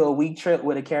bag. I can do a week trip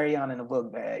with a carry-on in a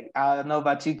book bag. I don't know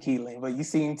about you, Keelan, but you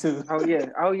seem to.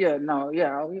 Oh yeah, no,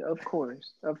 yeah, of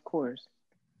course.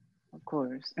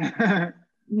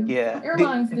 Yeah.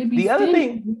 Airlines, they be the other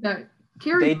thing with that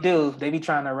they do. They be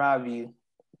trying to rob you,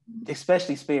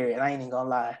 especially Spirit. I ain't even gonna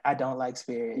lie. I don't like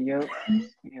Spirit. Yep.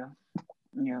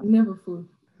 Never flew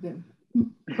them.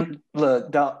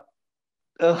 Look,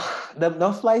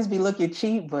 those flights be looking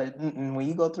cheap, but when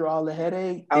you go through all the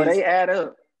headache, they add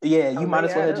up. Yeah, you might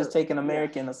as well have just taken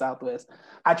American or Southwest.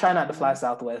 I try not to fly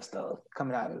Southwest though.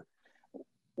 Coming out of it.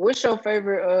 What's your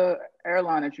favorite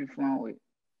airline that you've flown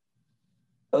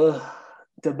with?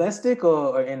 Domestic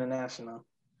or international?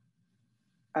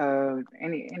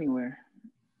 Anywhere.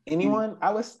 Anyone?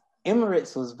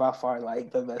 Emirates was by far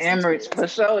like the best. Emirates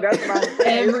experience. For sure. That's my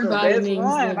everybody names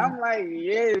one. I'm like,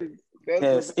 yes.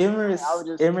 Yes,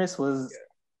 Emirates was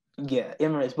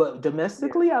Emirates. But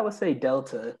domestically, I would say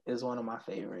Delta is one of my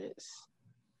favorites.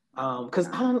 Because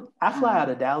I fly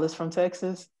out of Dallas from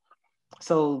Texas.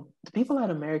 So the people at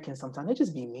American sometimes they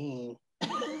just be mean.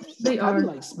 They are. I be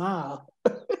like, smile.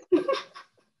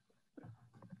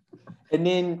 And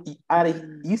then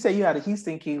you say you out of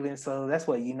Houston, Keelan, so that's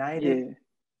what, United? Yeah.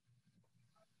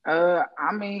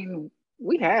 I mean,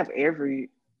 we have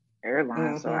every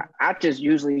airline, so I just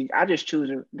choose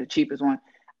the cheapest one.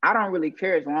 I don't really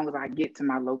care as long as I get to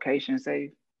my location safe.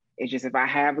 It's just if I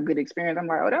have a good experience, I'm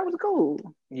like, oh, that was cool.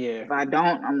 Yeah. If I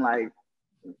don't, I'm like,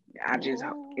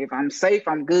 if I'm safe,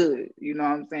 I'm good. You know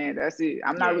what I'm saying? That's it.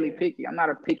 I'm not really picky. I'm not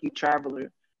a picky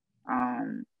traveler.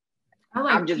 I'm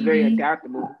just very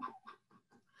adaptable.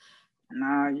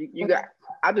 Nah,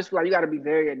 I just feel like you got to be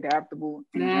very adaptable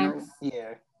in general.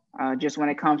 Yeah. Just when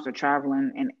it comes to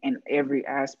traveling in every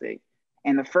aspect.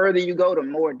 And the further you go, the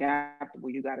more adaptable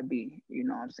you got to be. You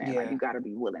know what I'm saying? Yeah. Like you got to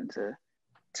be willing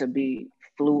to be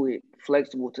fluid,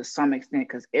 flexible to some extent,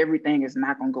 because everything is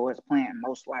not going to go as planned,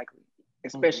 most likely,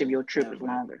 especially if your trip is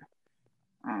longer.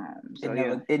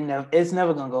 It's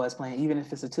never going to go as planned, even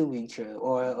if it's a 2-week trip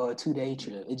or a 2-day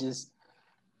trip.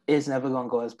 It's never going to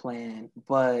go as planned.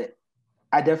 But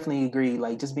I definitely agree,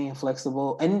 like just being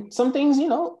flexible. And some things,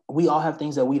 we all have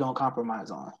things that we don't compromise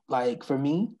on. Like for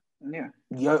me,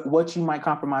 what you might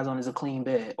compromise on is a clean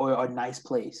bed or a nice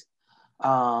place.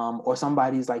 Or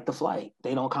somebody's like the flight.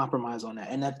 They don't compromise on that.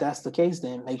 And if that's the case,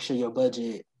 then make sure your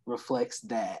budget reflects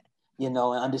that, and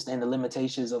understand the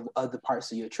limitations of other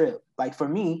parts of your trip. Like for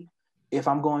me, if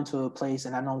I'm going to a place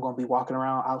and I know I'm going to be walking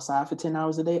around outside for 10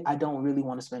 hours a day, I don't really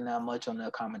want to spend that much on the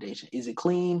accommodation. Is it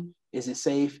clean? Is it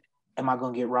safe? Am I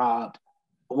going to get robbed?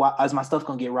 Is my stuff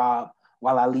going to get robbed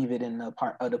while I leave it in the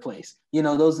part of the place?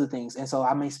 Those are the things. And so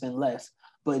I may spend less.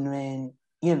 But then,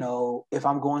 if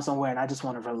I'm going somewhere and I just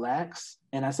want to relax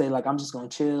and I say, like, I'm just going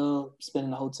to chill, spend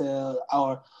in a hotel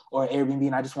or Airbnb,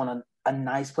 and I just want a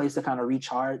nice place to kind of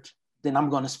recharge, then I'm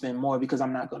going to spend more because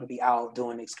I'm not going to be out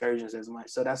doing excursions as much.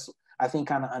 So that's, I think,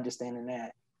 kind of understanding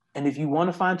that. And if you want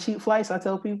to find cheap flights, I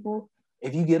tell people,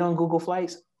 if you get on Google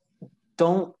Flights,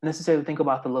 don't necessarily think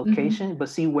about the location, but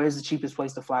see where's the cheapest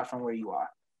place to fly from where you are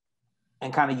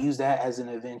and kind of use that as an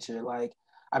adventure. Like,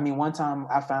 I mean, one time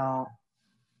I found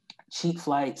cheap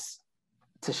flights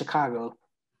to Chicago.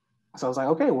 So I was like,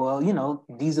 okay, well, you know,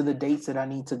 these are the dates that I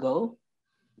need to go.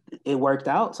 It worked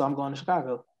out, so I'm going to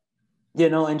Chicago. You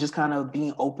know, and just kind of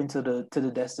being open to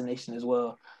the destination as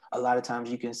well. A lot of times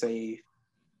you can save.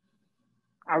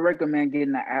 I recommend getting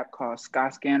an app called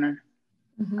Skyscanner.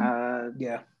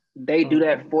 Yeah. They do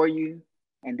that for you,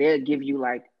 and they'll give you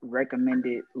like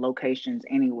recommended locations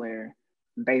anywhere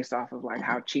based off of like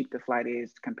how cheap the flight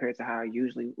is compared to how it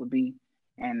usually would be.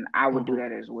 And I would do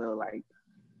that as well. Like,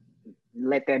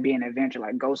 let that be an adventure.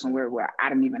 Like, go somewhere where I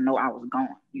didn't even know I was going.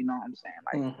 You know what I'm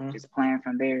saying? Like, just plan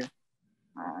from there.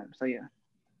 So yeah.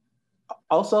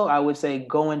 Also, I would say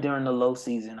going during the low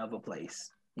season of a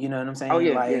place. You know what I'm saying? Oh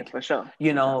yeah, like, yeah, for sure.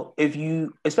 You know, if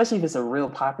you, especially if it's a real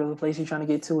popular place you're trying to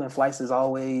get to, and flights is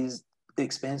always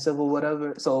expensive or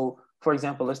whatever. So, for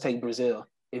example, let's take Brazil.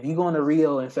 If you go into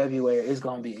Rio in February, it's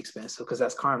going to be expensive because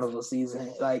that's carnival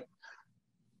season. Like,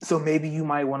 so maybe you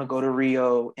might want to go to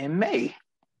Rio in May.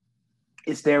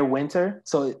 It's their winter,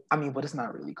 so I mean, but it's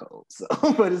not really cold. So,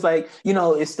 but it's like, you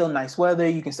know, it's still nice weather.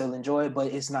 You can still enjoy it, but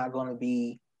it's not going to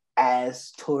be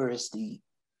as touristy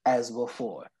as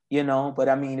before, you know. But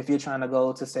I mean, if you're trying to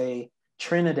go to, say,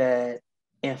 Trinidad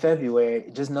in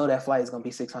February, just know that flight is going to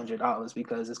be $600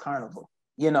 because it's carnival.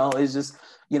 You know, it's just,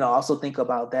 you know, also think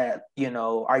about that. You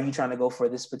know, are you trying to go for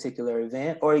this particular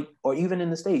event, or even in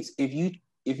the States, if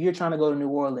you're trying to go to New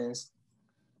Orleans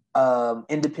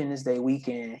Independence Day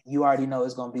weekend, you already know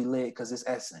it's going to be lit because it's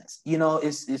Essence. You know,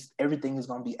 it's everything is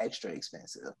going to be extra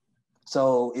expensive.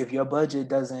 So if your budget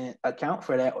doesn't account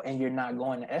for that and you're not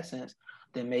going to Essence,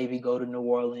 then maybe go to New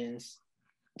Orleans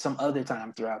some other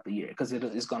time throughout the year because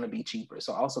it's going to be cheaper.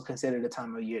 So also consider the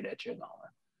time of year that you're going.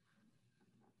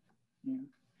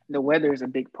 The weather is a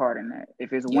big part in that.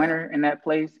 If it's winter in that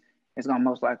place, it's going to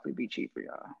most likely be cheaper,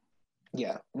 y'all.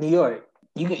 Yeah. New York,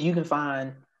 you can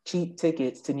find cheap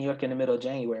tickets to New York in the middle of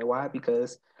January. Why?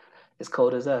 Because it's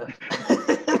cold as up.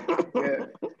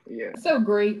 Yeah. So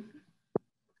great.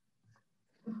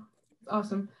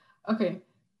 Awesome. Okay.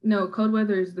 No, cold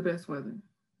weather is the best weather.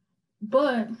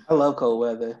 But I love cold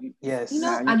weather. Yes. You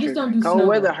know, I just don't do cold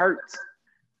weather hurts.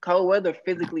 Cold weather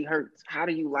physically hurts. How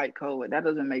do you like cold weather? That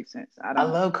doesn't make sense. I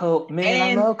love cold,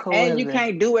 man. I love cold and weather. You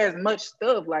can't do as much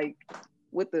stuff like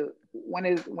with when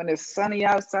it's sunny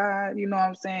outside. You know what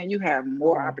I'm saying? You have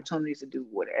more opportunities to do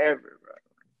whatever,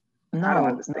 bro. I don't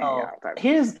understand y'all.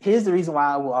 Here's the reason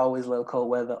why I will always love cold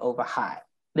weather over hot.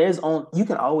 You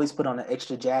can always put on an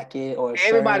extra jacket or a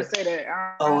everybody shirt say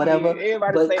that or whatever.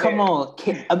 Everybody but say come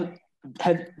that. on,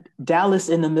 have Dallas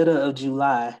in the middle of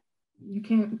July. You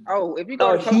can't. Oh, if you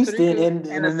go to Costa Houston Rica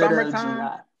in the middle summertime, of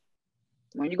July.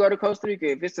 When you go to Costa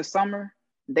Rica, if it's the summer,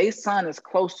 their sun is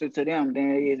closer to them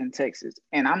than it is in Texas.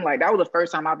 And I'm like, that was the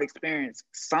first time I've experienced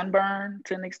sunburn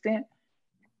to an extent.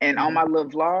 And on my little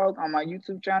vlog on my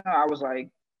YouTube channel, I was like,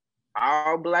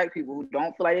 all Black people who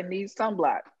don't feel like they need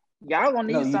sunblock, y'all gonna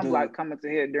need sunblock coming to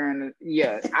here during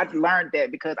I learned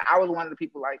that because I was one of the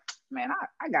people like, man,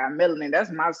 I got melanin.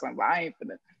 That's my sunblock. I ain't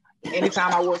finna.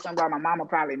 Anytime I wore sunblock, my mama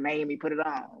probably made me put it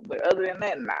on. But other than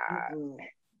that,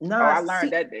 nah. I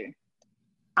learned that day.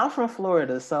 I'm from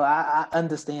Florida, so I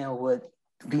understand what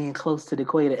being close to the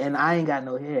equator, and I ain't got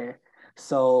no hair.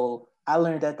 So I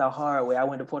learned that the hard way. I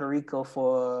went to Puerto Rico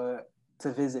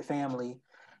to visit family.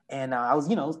 And I was,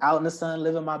 out in the sun,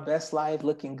 living my best life,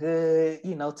 looking good,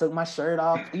 took my shirt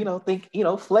off,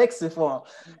 flexing for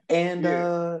them.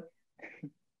 And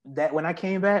that when I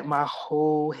came back, my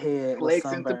whole head was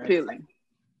sunburned. Flexing to peeling.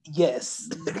 Yes.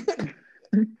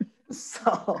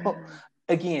 So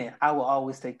again, I will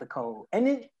always take the cold. And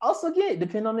then also, again,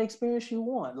 depending on the experience you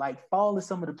want. Like fall is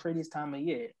some of the prettiest time of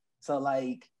year. So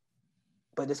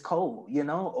but it's cold,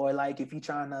 or like if you're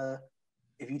trying to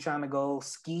go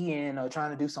skiing or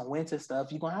trying to do some winter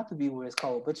stuff, you're going to have to be where it's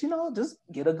cold. But, just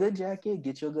get a good jacket,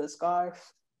 get you a good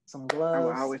scarf, some gloves. I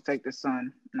will always take the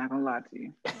sun. I'm not going to lie to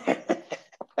you.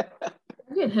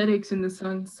 I get headaches in the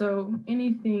sun, so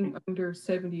anything under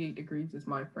 78 degrees is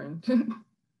my friend.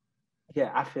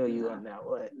 Yeah, I feel you on that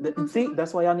one. See,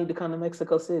 that's why y'all need to come to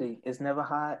Mexico City. It's never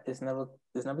hot. It's never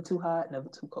too hot, never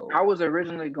too cold. I was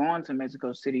originally going to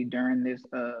Mexico City during this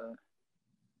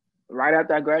right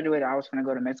after I graduated, I was going to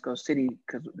go to Mexico City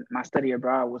because my study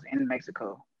abroad was in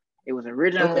Mexico. It was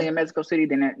originally in Mexico City,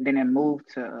 then it moved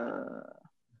to.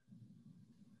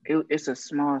 It's a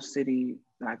small city,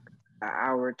 like an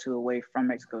hour or two away from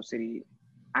Mexico City.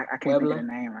 I can't think of the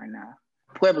name right now.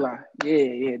 Puebla,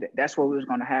 yeah. That's where we was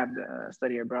going to have the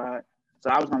study abroad. So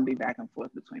I was going to be back and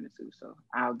forth between the two. So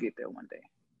I'll get there one day.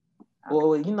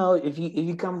 Well, if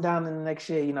you come down in the next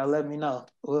year, let me know.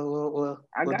 We'll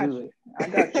got do you. it. I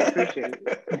got you. Appreciate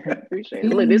it. Appreciate it.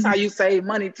 Look, this is how you save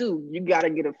money too. You gotta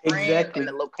get a friend and Exactly.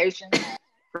 a location,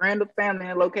 friend or family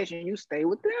and location. You stay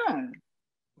with them.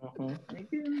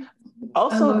 Mm-hmm.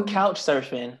 Also, couch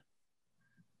surfing.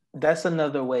 That's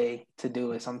another way to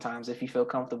do it sometimes if you feel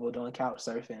comfortable doing couch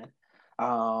surfing.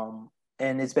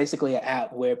 And it's basically an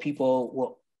app where people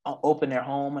will open their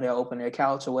home or they'll open their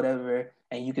couch or whatever,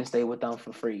 and you can stay with them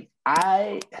for free.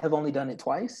 I have only done it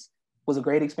twice. It was a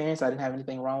great experience. I didn't have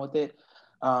anything wrong with it.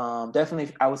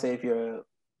 Definitely, I would say if you're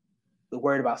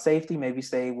worried about safety, maybe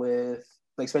stay with,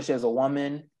 like, especially as a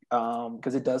woman,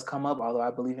 because it does come up, although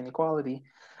I believe in equality.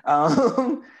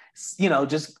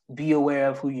 Just be aware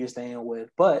of who you're staying with.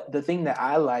 But the thing that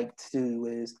I like to do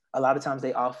is a lot of times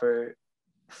they offer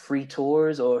free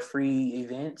tours or free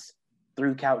events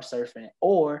through couch surfing,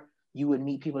 or you would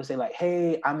meet people to say like,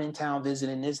 hey, I'm in town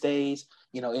visiting this days,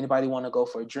 anybody want to go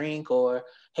for a drink? Or,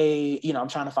 hey, I'm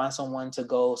trying to find someone to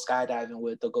go skydiving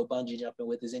with or go bungee jumping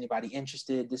with. Is anybody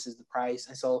interested? This is the price.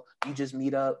 And so you just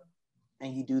meet up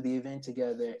and you do the event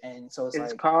together. And so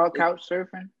it's called couch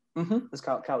surfing. It's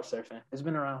called couch surfing. It's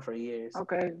been around for years.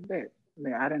 Okay, bet.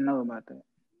 I didn't know about that.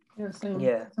 Yeah, same.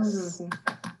 Yeah. Sounds really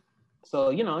cool.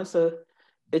 So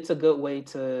it's a good way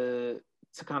to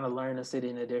kind of learn a city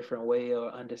in a different way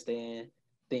or understand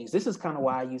things. This is kind of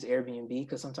why I use Airbnb,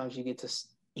 because sometimes you get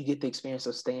the experience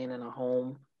of staying in a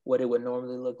home, what it would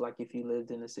normally look like if you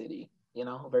lived in a city,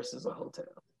 versus a hotel.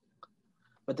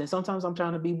 But then sometimes I'm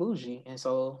trying to be bougie, and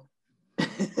so.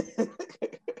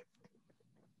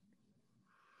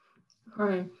 All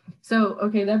right. So,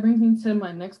 okay, that brings me to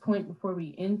my next point before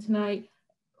we end tonight.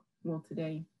 Well,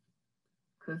 today,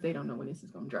 because they don't know when this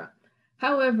is going to drop.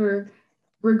 However,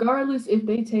 regardless if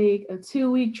they take a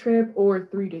 2-week trip or a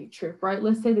 3-day trip, right?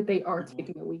 Let's say that they are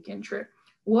taking a weekend trip.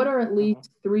 What are at least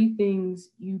 3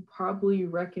 things you probably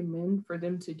recommend for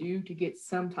them to do to get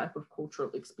some type of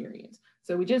cultural experience?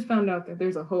 So we just found out that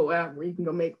there's a whole app where you can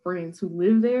go make friends who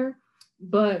live there.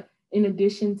 But in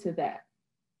addition to that,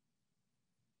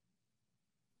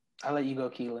 I'll let you go,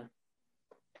 Keelan.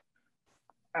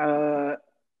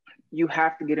 You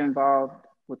have to get involved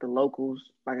with the locals.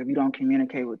 Like, if you don't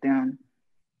communicate with them,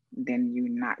 then you're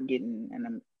not getting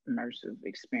an immersive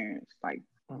experience. Like,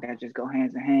 that just go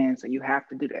hands in hand. So you have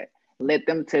to do that. Let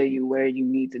them tell you where you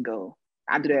need to go.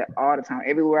 I do that all the time.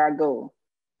 Everywhere I go,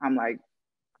 I'm like,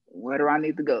 where do I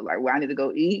need to go? Like, where I need to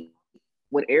go eat,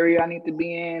 what area I need to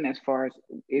be in, as far as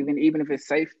even if it's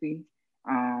safety,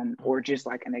 or just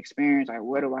like an experience. Like,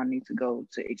 where do I need to go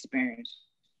to experience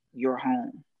your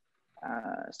home?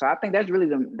 So I think that's really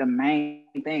the main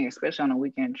thing, especially on a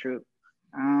weekend trip.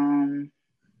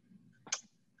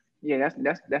 Yeah, that's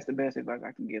the best advice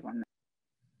I can give on that.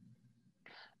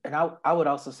 And I would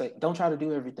also say, don't try to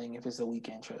do everything if it's a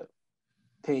weekend trip.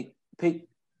 Pick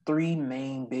 3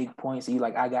 main big points that you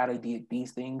like, I gotta get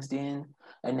these things in,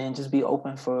 and then just be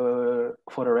open for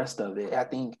the rest of it. I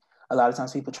think a lot of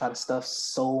times people try to stuff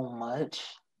so much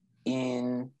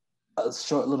in a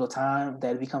short little time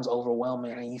that it becomes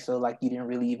overwhelming and you feel like you didn't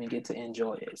really even get to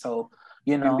enjoy it. So,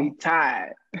 and be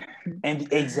tired.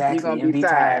 And exactly. You're gonna and be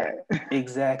tired.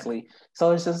 Exactly.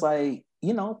 So it's just like,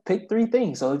 pick 3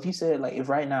 things. So if you said, like, if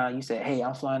right now you said, hey,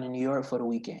 I'm flying to New York for the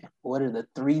weekend, what are the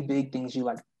 3 big things you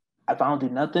like? If I don't do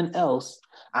nothing else,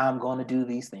 I'm going to do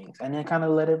these things. And then kind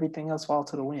of let everything else fall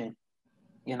to the wind.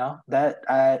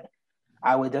 That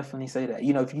I would definitely say that.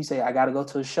 If you say, I got to go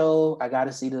to a show, I got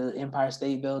to see the Empire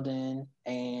State Building,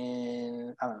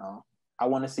 and I don't know, I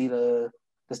want to see the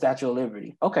Statue of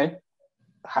Liberty. Okay.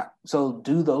 So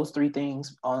do those 3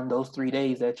 things on those 3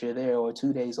 days that you're there, or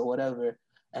 2 days or whatever,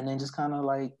 and then just kind of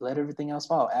like let everything else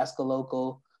fall. Ask a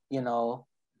local,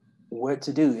 what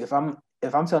to do. If I'm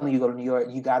telling you to go to New York,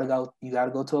 you gotta go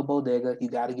to a bodega, you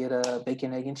gotta get a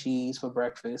bacon, egg, and cheese for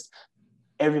breakfast.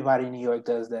 Everybody in New York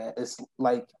does that. It's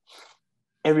like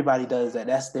everybody does that.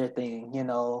 That's their thing,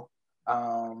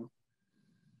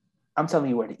 I'm telling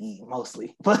you where to eat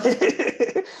mostly, but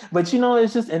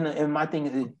it's just, and my thing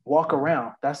is walk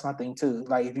around. That's my thing too.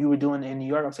 Like, if you were doing it in New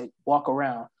York, I'd say walk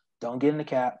around. Don't get in the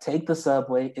cab. Take the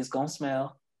subway. It's gonna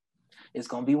smell. It's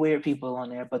gonna be weird people on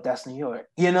there, but that's New York.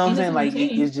 You know what I'm saying? Like,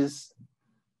 it's just,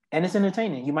 and it's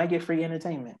entertaining. You might get free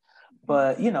entertainment,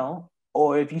 but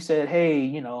or if you said,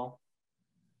 hey,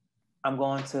 I'm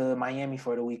going to Miami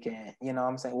for the weekend.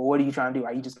 I'm saying, well, what are you trying to do?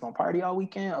 Are you just gonna party all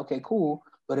weekend? Okay, cool.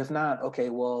 But if not, okay,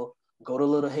 well, go to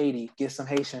Little Haiti, get some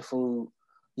Haitian food,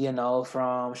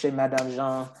 from Chez Madame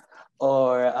Jean,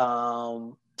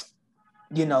 or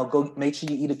go make sure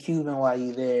you eat a Cuban while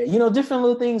you're there. Different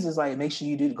little things is like make sure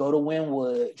you do go to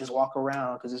Wynwood, just walk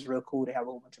around because it's real cool. They have a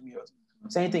whole bunch of murals.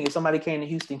 Same thing. If somebody came to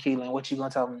Houston, Keelan, what you gonna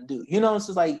tell them to do? It's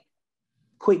just like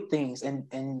quick things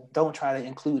and don't try to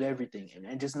include everything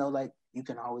and just know like you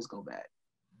can always go back.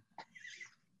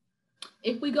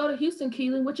 If we go to Houston,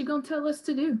 Keelan, what you gonna tell us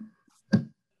to do?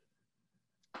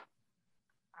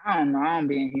 I don't know. I don't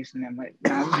be in Houston that much.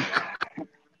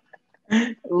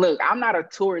 Look, I'm not a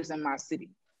tourist in my city.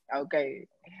 Okay.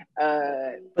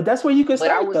 But that's where you can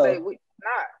start. But I would say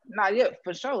not yet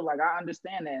for sure. Like I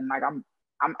understand that. And like I'm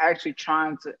actually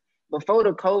trying to, before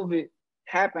the COVID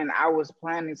happened, I was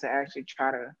planning to actually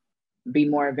try to be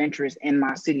more adventurous in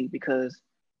my city because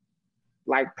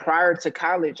like prior to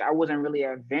college, I wasn't really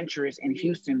adventurous in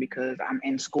Houston because I'm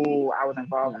in school. I was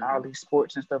involved in all these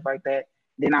sports and stuff like that.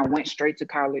 Then I went straight to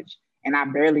college and I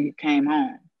barely came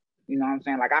home. You know what I'm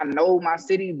saying? Like I know my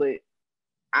city, but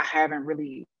I haven't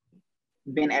really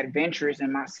been adventurous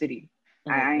in my city.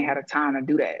 I ain't had a time to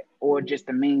do that or just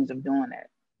the means of doing that.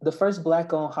 The first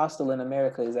Black-owned hostel in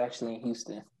America is actually in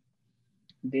Houston.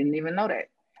 Didn't even know that.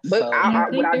 But so, I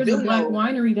think there's a Black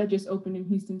winery that just opened in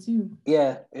Houston too.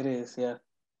 Yeah, it is. Yeah.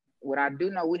 What I do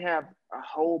know, we have a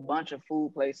whole bunch of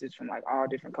food places from like all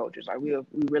different cultures. Like we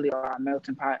really are a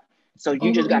melting pot. So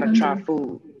you just gotta try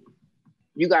food.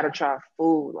 You gotta try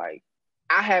food. Like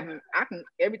I can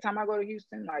every time I go to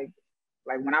Houston, like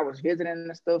when I was visiting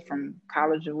and stuff from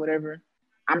college or whatever,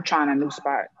 I'm trying a new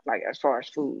spot, like as far as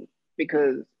food,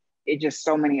 because it's just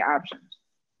so many options.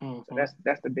 So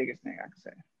that's the biggest thing I can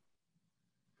say.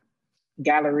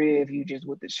 Galleria, if you just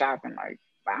with the shopping, like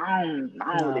I don't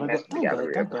really mess with the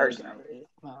Galleria personally.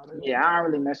 Yeah, I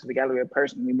don't really mess with the Galleria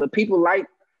personally, but people like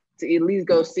to at least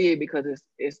go see it because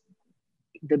it's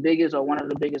the biggest or one of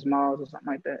the biggest malls or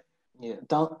something like that. Yeah,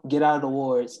 don't get out of the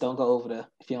wards. Don't go over there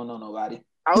if you don't know nobody.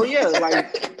 Oh yeah,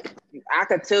 like I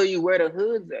could tell you where the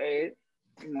hood's at,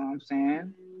 you know what I'm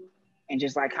saying? And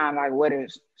just like kind of like where to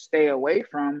stay away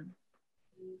from.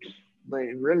 But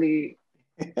really,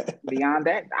 beyond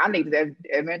that, I need that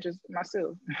adventures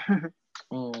myself.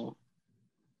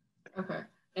 Okay.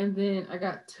 And then I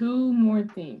got two more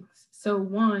things. So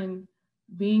one,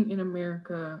 being in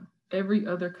America, every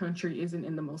other country isn't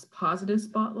in the most positive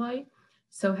spotlight.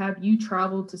 So have you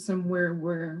traveled to somewhere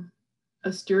where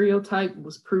a stereotype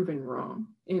was proven wrong?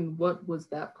 And what was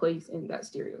that place in that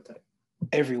stereotype?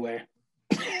 Everywhere.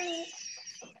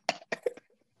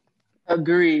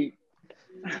 Agreed.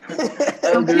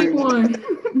 Pick one.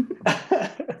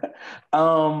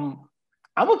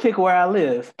 I'm gonna pick where I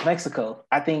live, Mexico.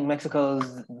 I think Mexico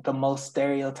is the most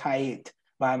stereotyped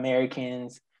by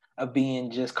Americans of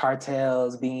being just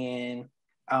cartels, being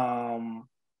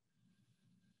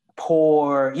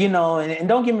poor, and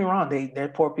don't get me wrong, they're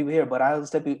poor people here, but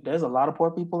there's a lot of poor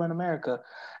people in America.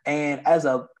 And as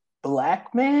a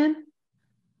Black man,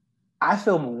 I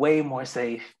feel way more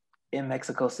safe in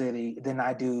Mexico City than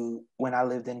I do when I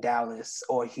lived in Dallas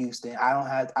or Houston.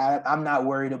 I'm not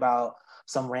worried about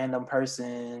some random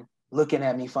person looking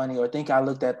at me funny or think I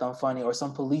looked at them funny or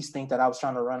some police think that I was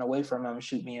trying to run away from them and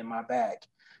shoot me in my back.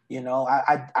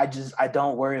 I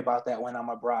don't worry about that when I'm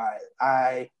abroad.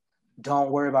 I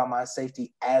don't worry about my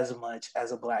safety as much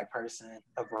as a Black person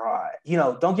abroad.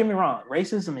 Don't get me wrong,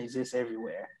 racism exists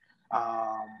everywhere.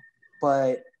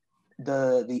 But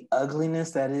the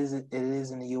ugliness that it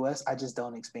is in the US, I just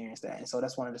don't experience that. And so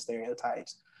that's one of the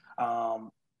stereotypes.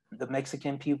 The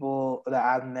Mexican people that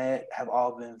I've met have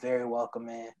all been very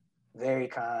welcoming, very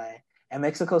kind. And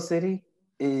Mexico City,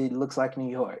 it looks like New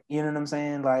York. You know what I'm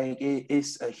saying? Like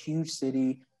it's a huge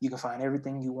city. You can find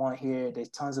everything you want here. There's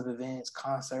tons of events,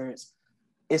 concerts.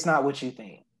 It's not what you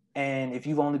think. And if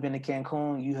you've only been to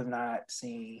Cancun, you have not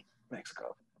seen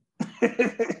Mexico.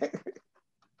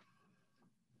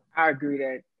 I agree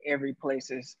that every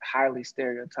place is highly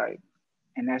stereotyped,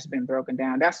 and that's been broken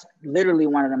down. That's literally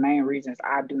one of the main reasons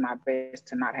I do my best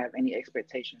to not have any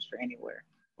expectations for anywhere.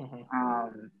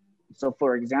 So,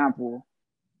 for example,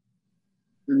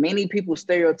 many people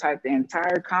stereotype the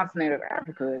entire continent of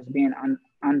Africa as being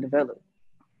undeveloped.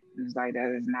 It's like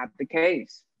that is not the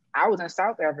case. I was in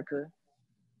South Africa,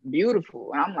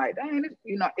 beautiful, and I'm like, dang,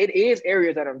 it is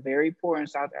areas that are very poor in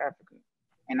South Africa.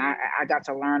 And I got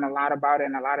to learn a lot about it,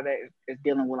 and a lot of that is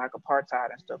dealing with like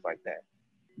apartheid and stuff like that.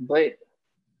 But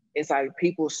it's like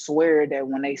people swear that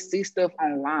when they see stuff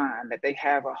online that they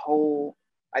have a whole,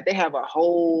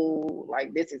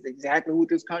 like this is exactly what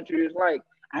this country is like.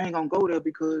 I ain't gonna go there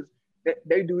because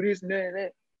they do this and that and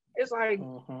that. It's like,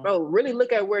 bro, really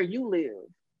look at where you live.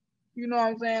 You know what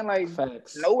I'm saying? Like,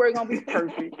 facts. Nowhere gonna be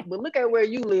perfect, but look at where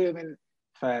you live and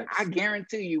Facts. I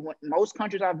guarantee you, most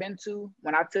countries I've been to,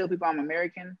 when I tell people I'm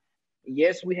American,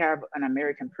 yes, we have an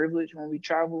American privilege when we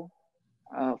travel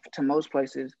to most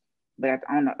places, but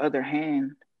on the other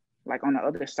hand, like on the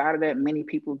other side of that, many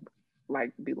people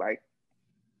like be like,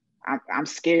 I'm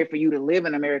scared for you to live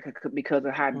in America because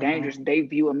of how dangerous they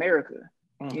view America.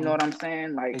 You know what I'm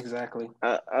saying? Like, exactly.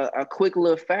 A quick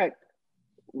little fact: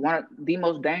 one of the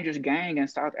most dangerous gang in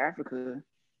South Africa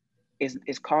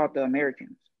is called the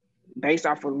Americans, based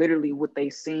off of literally what they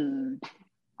seen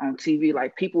on TV.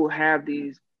 Like, people have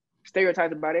these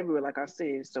stereotypes about everywhere, like I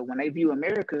said. So when they view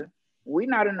America, we're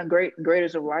not in the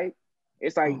greatest of light.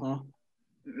 It's like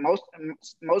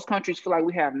most countries feel like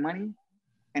we have money,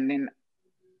 and then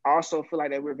also feel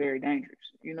like that we're very dangerous.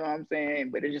 You know what I'm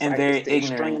saying? But it's just and like very it's the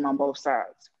ignorant. extreme on both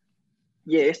sides.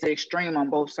 Yeah, it's the extreme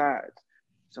on both sides.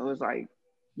 So it's like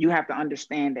you have to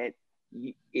understand that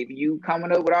if you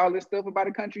coming up with all this stuff about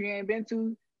a country you ain't been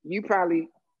to, you probably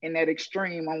in that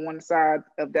extreme on one side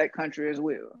of that country as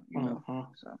well. You know,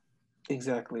 so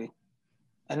exactly.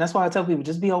 And that's why I tell people,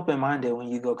 just be open-minded when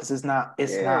you go, because it's not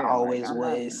always like,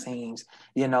 what it seems,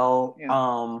 you know.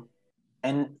 Yeah.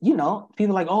 And you know,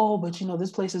 people are like, oh, but you know, this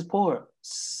place is poor.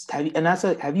 Have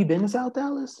you been to South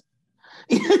Dallas?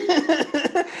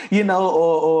 You know,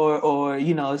 or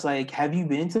you know, it's like, have you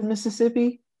been to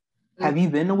Mississippi? Have you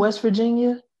been to West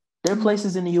Virginia? There are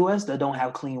places in the US that don't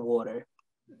have clean water.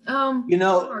 You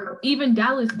know, even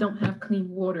Dallas don't have clean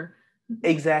water.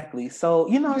 Exactly. So,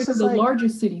 you know, it's just the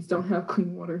largest cities don't have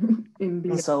clean water in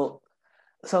the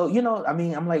So, you know, I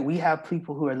mean, I'm like, we have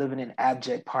people who are living in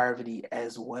abject poverty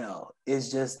as well. It's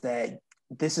just that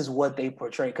this is what they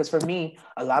portray. Because for me,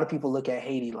 a lot of people look at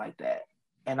Haiti like that.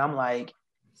 And I'm like,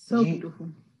 so beautiful.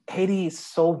 Haiti is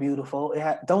so beautiful.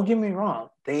 Don't get me wrong.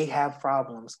 They have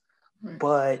problems,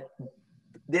 but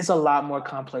it's a lot more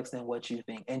complex than what you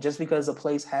think. And just because a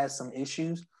place has some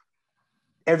issues,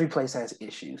 every place has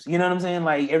issues. You know what I'm saying?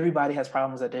 Like, everybody has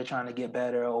problems that they're trying to get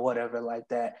better or whatever like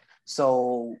that.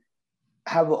 So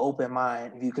have an open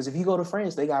mind view, because if you go to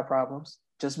France, they got problems.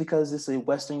 Just because it's a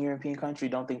Western European country,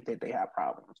 don't think that they have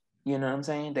problems. You know what I'm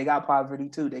saying? They got poverty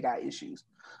too. They got issues.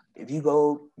 If you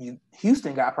go,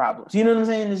 Houston got problems. You know what I'm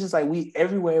saying? It's just like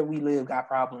everywhere we live got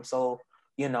problems. So,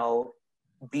 you know,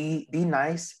 be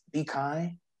nice, be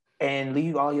kind, and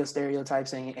leave all your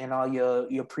stereotypes and all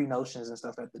your pre-notions and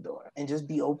stuff at the door, and just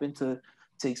be open to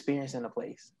experiencing a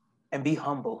place, and be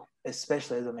humble,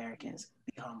 especially as Americans.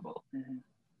 Be humble.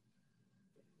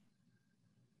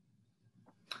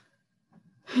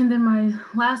 And then my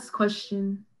last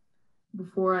question,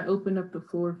 before I open up the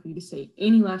floor for you to say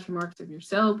any last remarks of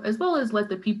yourself, as well as let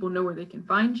the people know where they can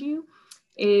find you,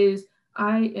 is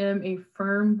I am a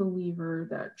firm believer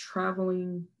that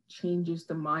traveling changes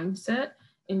the mindset,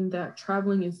 and that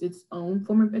traveling is its own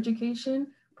form of education.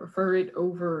 Prefer it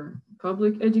over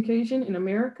public education in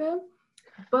America.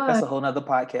 But that's a whole nother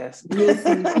podcast. Yes,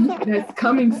 that's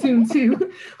coming soon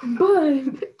too.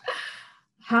 But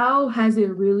how has it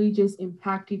really just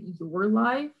impacted your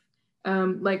life?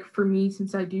 Like for me,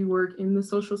 since I do work in the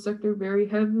social sector very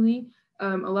heavily,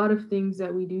 a lot of things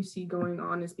that we do see going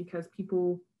on is because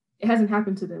it hasn't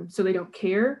happened to them, so they don't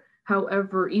care.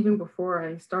 However, even before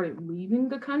I started leaving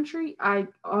the country, I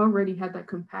already had that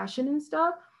compassion and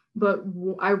stuff. But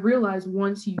I realized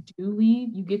once you do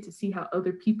leave, you get to see how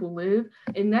other people live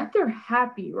and that they're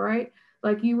happy, right?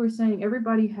 Like you were saying,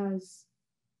 everybody has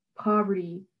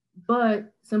poverty,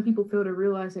 but some people fail to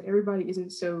realize that everybody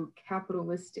isn't so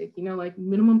capitalistic. You know, like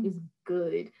minimum is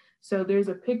good. So there's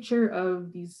a picture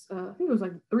of these, I think it was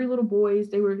like 3 little boys.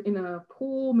 They were in a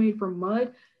pool made from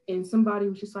mud, and somebody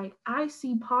was just like, I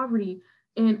see poverty.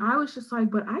 And I was just like,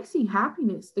 but I see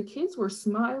happiness. The kids were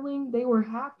smiling. They were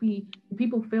happy.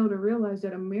 People fail to realize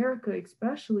that America,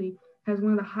 especially, has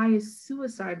one of the highest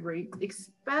suicide rates,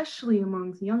 especially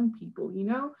amongst young people, you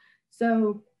know?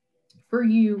 So for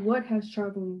you, what has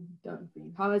traveling done for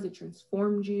you? How has it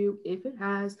transformed you, if it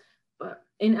has?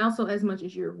 And also as much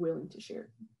as you're willing to share.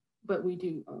 But we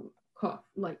do cough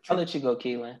like. I'll let you go,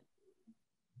 Keelan.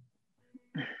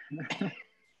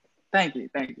 Thank you.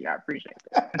 I appreciate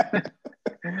that.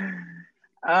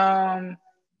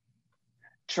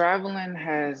 Traveling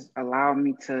has allowed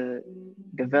me to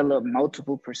develop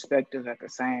multiple perspectives at the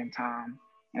same time,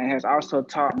 and it has also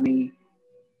taught me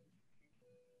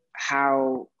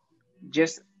how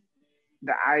just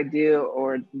the idea,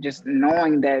 or just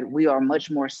knowing that we are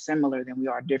much more similar than we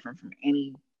are different from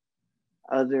any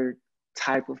other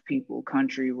type of people,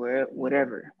 country,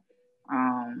 whatever.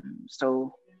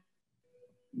 So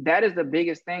that is the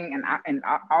biggest thing, and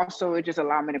also it just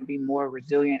allowed me to be more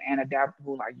resilient and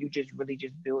adaptable. Like you just really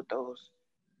just build those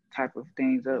type of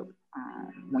things up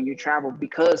when you travel,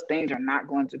 because things are not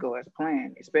going to go as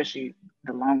planned, especially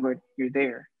the longer you're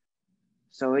there.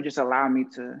 So it just allowed me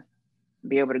to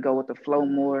be able to go with the flow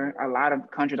more. A lot of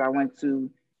countries I went to,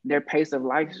 their pace of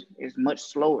life is much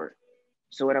slower.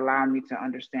 So it allowed me to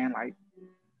understand, like,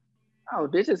 oh,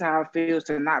 this is how it feels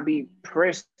to not be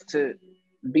pressed to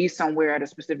be somewhere at a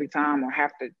specific time or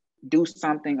have to do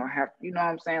something or have, you know what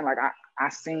I'm saying? Like I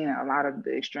seen a lot of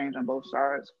the extremes on both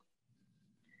sides.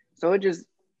 So it just,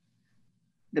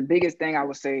 the biggest thing I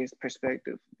would say is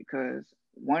perspective, because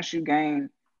once you gain,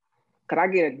 because I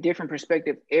get a different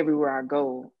perspective everywhere I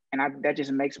go, and that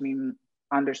just makes me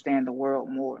understand the world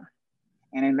more,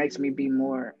 and it makes me be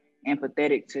more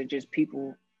empathetic to just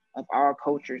people of all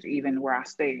cultures, even where I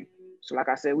stay. So, like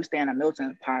I said, we stay in a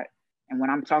melting pot, and when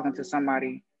I'm talking to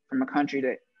somebody from a country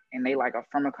that, and they like are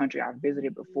from a country I've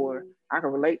visited before, I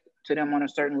can relate to them on a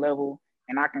certain level,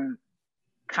 and I can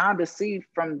kind of see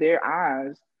from their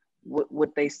eyes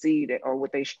what they see that, or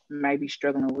what they may be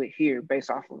struggling with here,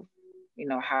 based off of, you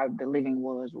know, how the living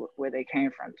was, where they came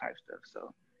from, type stuff.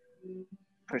 So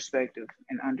perspective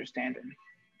and understanding.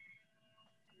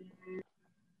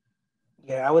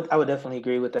 Yeah, I would definitely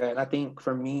agree with that. And I think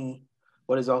for me,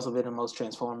 what has also been the most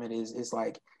transformative is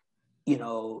like, you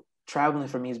know, traveling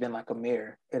for me has been like a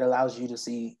mirror. It allows you to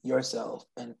see yourself,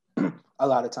 and a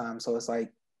lot of times. So it's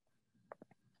like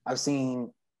I've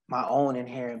seen my own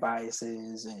inherent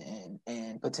biases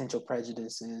and potential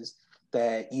prejudices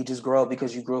that you just grow up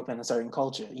because you grew up in a certain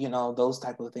culture, you know, those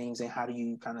type of things. And how do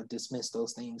you kind of dismiss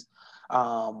those things?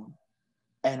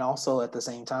 And also at the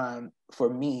same time, for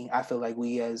me, I feel like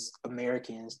we as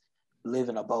Americans live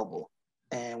in a bubble,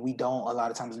 and we don't a lot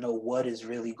of times know what is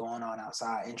really going on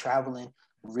outside. And traveling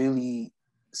really,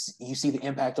 you see the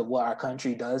impact of what our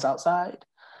country does outside,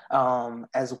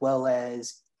 as well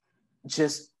as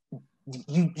just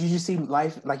you just see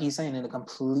life, like he's saying, in a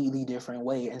completely different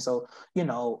way. And so, you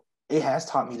know, it has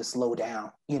taught me to slow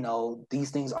down. You know, these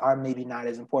things are maybe not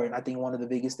as important. I think one of the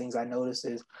biggest things I noticed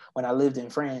is when I lived in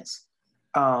France,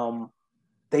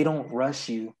 they don't rush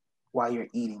you while you're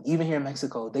eating. Even here in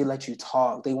Mexico, they let you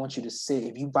talk. They want you to sit.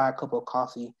 If you buy a cup of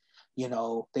coffee, you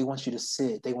know, they want you to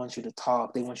sit. They want you to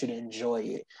talk. They want you to enjoy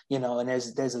it. You know, and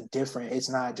there's a different. It's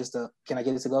not just a, can I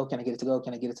get it to go? Can I get it to go?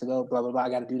 Can I get it to go? Blah blah blah. I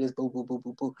got to do this. Boo boo boo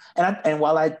boo boo. And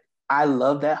while I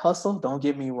love that hustle, don't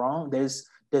get me wrong. There's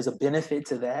a benefit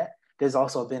to that. There's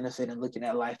also a benefit in looking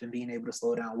at life and being able to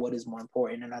slow down. What is more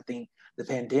important? And I think the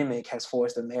pandemic has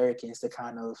forced Americans to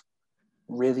kind of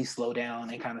really slow down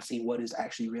and kind of see what is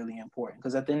actually really important.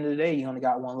 Because at the end of the day, you only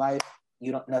got one life.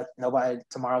 You don't, nobody,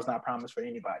 tomorrow's not promised for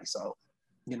anybody. So,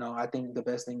 you know, I think the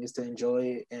best thing is to enjoy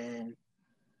it. And,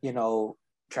 you know,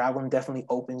 traveling definitely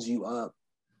opens you up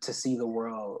to see the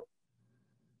world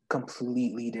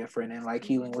completely different. And like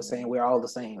Keelan was saying, we're all the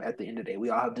same at the end of the day. We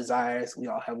all have desires. We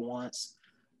all have wants.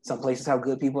 Some places have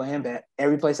good people and bad.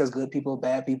 Every place has good people,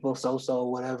 bad people, so,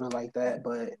 whatever like that.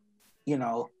 But, you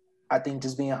know, I think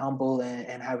just being humble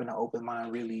and having an open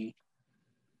mind really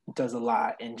does a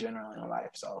lot in general in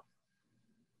life. So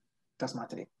that's my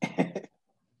take.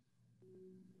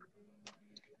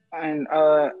 And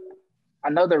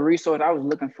another resource I was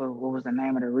looking for, what was the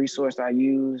name of the resource I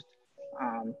used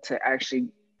to actually,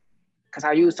 because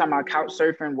I used some of my couch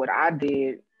surfing. What I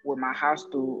did with my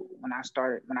hostel when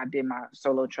I did my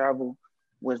solo travel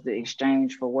was the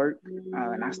exchange for work,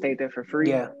 and I stayed there for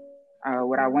free. Yeah.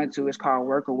 What I went to is called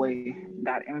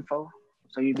workaway.info.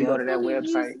 So you can go to that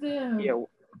website.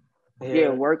 Yeah,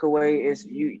 Workaway is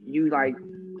you like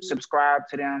subscribe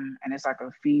to them, and it's like a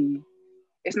fee.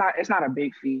 It's not a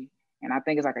big fee, and I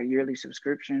think it's like a yearly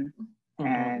subscription.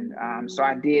 Mm-hmm. And so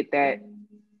I did that,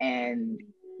 and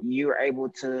you were able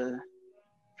to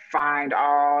find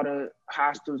all the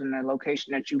hostels in the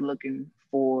location that you're looking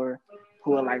for,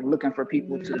 who are like looking for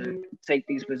people to take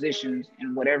these positions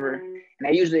and whatever. And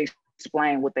they usually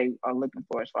explain what they are looking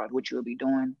for as far as what you'll be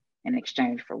doing in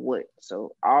exchange for what.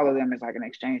 So all of them is like an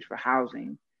exchange for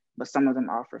housing, but some of them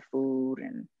offer food,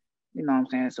 and you know what I'm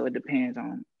saying? So it depends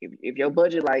on if your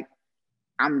budget, like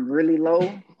I'm really low,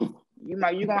 you're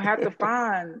gonna have to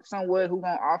find somewhere who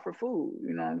gonna offer food,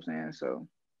 you know what I'm saying? So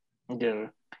yeah.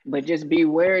 But just be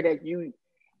aware that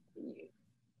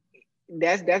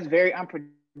that's very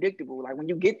unpredictable. Like when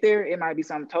you get there, it might be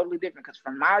something totally different. Because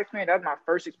from my experience, that was my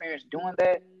first experience doing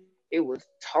that. It was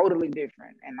totally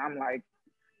different. And I'm like,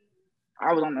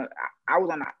 I was on the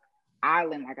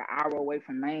island like an hour away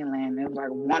from mainland. It was like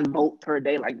one boat per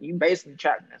day. Like you basically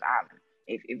trapped in this island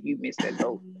if you miss that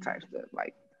boat type stuff.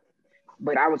 Like,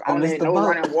 but I was on there, no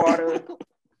running water.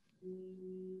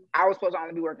 I was supposed to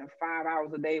only be working 5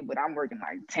 hours a day, but I'm working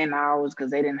like 10 hours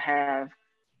because they didn't have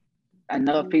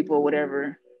enough people or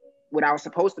whatever. What I was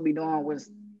supposed to be doing was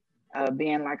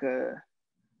being like a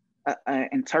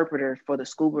interpreter for the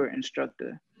scuba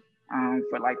instructor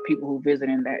for like people who visit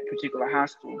in that particular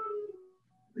hostel.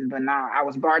 But now I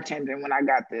was bartending when I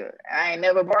got there. I ain't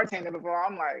never bartended before.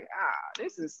 I'm like,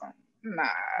 this is something. Nah.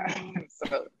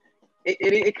 So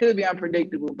it could be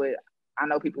unpredictable, but I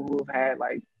know people who have had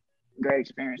like great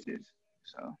experiences.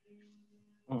 So.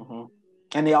 Mm-hmm.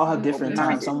 And they all have different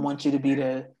times. Some want you to be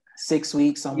there 6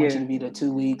 weeks. Some want you to be there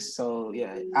 2 weeks. So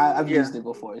yeah, I've used it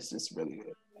before. It's just really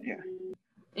good. Yeah.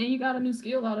 And you got a new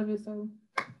skill out of it, so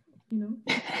you know.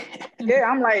 Yeah,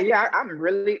 I'm like, I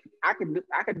could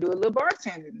do a little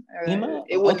bartending.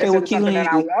 It wasn't necessarily something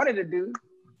that I wanted to do,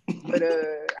 but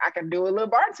I can do a little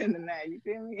bartending now. You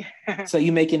feel me? So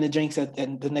you making the drinks at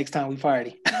the next time we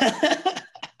party?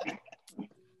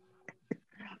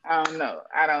 I don't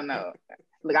know.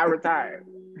 Look, I retired.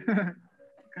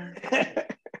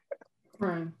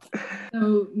 Right.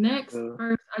 So next,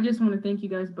 first, I just want to thank you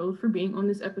guys both for being on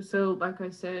this episode. Like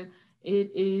I said,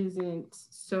 it isn't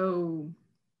so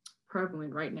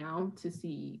prevalent right now to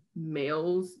see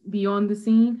males be on the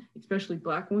scene, especially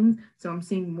Black ones. So I'm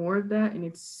seeing more of that, and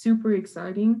it's super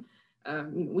exciting.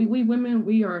 We women,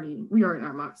 we already in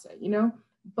our mindset, you know.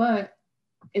 But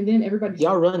and then everybody,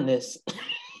 y'all run this.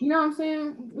 You know what I'm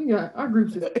saying? We got our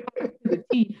groups is the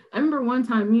T. I remember one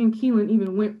time me and Keelan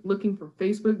even went looking for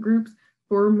Facebook groups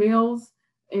for males,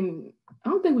 and I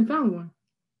don't think we found one.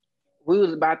 I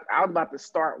was about to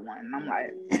start one, and I'm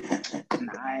like,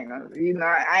 nah, I ain't gonna. You know,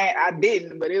 I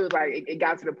didn't, but it was like it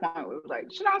got to the point where it was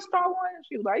like, should I start one? And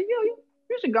she was like, yeah,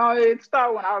 you should go ahead and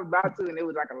start one. I was about to, and it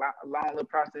was like a long little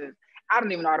process. I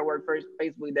don't even know how to work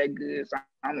Facebook that good, so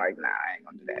I'm like, nah, I ain't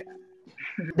gonna do that.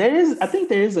 I think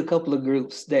there is a couple of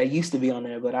groups that used to be on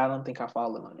there, but I don't think I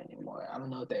follow them anymore. I don't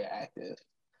know if they're active,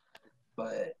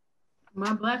 but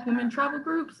my Black women travel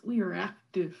groups, we are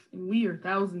active and we are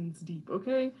thousands deep,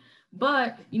 okay?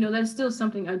 But, you know, that's still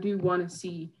something I do want to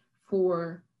see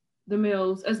for the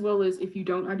males, as well as if you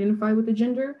don't identify with the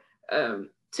gender,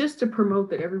 just to promote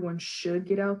that everyone should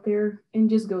get out there and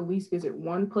just go at least visit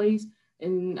one place.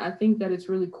 And I think that it's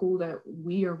really cool that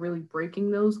we are really breaking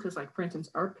those because, like, for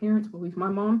instance, our parents, well, at least my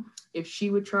mom, if she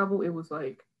would travel, it was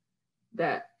like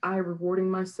that I rewarding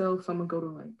myself. So I'm going to go to,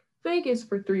 like, Vegas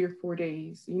for 3 or 4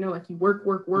 days. You know, like you work,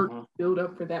 build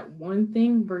up for that one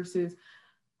thing versus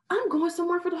I'm going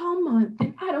somewhere for the whole month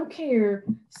and I don't care.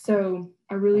 So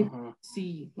I really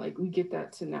see, like, we get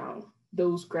that to now,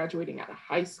 those graduating out of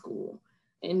high school.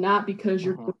 And not because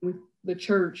you're going with the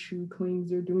church who claims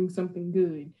they're doing something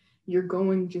good. You're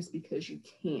going just because you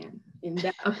can.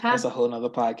 And that's a whole nother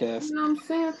podcast. You know what I'm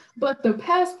saying? But the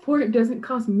passport doesn't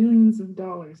cost millions of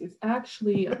dollars. It's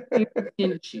actually a pair of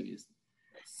tennis shoes.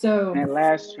 So and it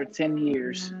lasts for 10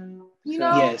 years. You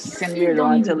know, yes. 10 years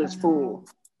or until it's full.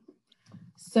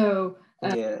 So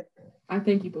I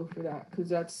thank you both for that because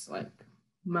that's like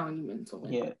monumental.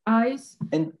 Yeah. Eyes.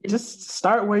 And just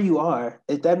start where you are.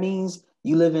 If that means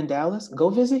you live in Dallas, go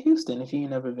visit Houston if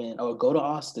you've never been, or go to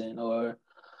Austin, or,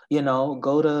 you know,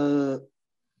 go to,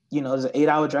 you know, there's an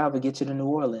 8-hour drive to get you to New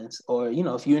Orleans, or, you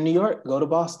know, if you're in New York, go to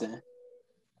Boston,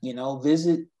 you know,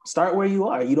 start where you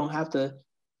are. You don't have to.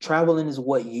 Traveling is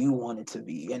what you want it to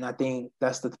be. And I think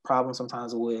that's the problem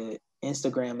sometimes with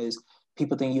Instagram is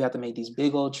people think you have to make these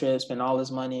big old trips, spend all this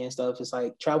money and stuff. It's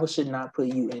like travel should not put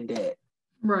you in debt.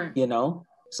 Right. You know?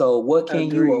 So what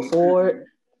can you afford?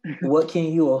 What can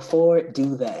you afford?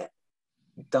 Do that.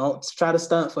 Don't try to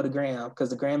stunt for the gram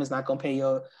because the gram is not going to pay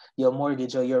your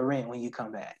mortgage or your rent when you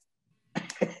come back.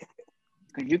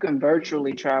 Because you can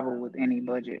virtually travel with any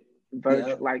budget.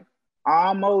 Like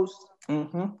almost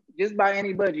just by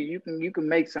any budget, you can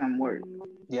make something work.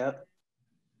 Yep.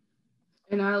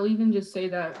 And I'll even just say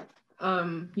that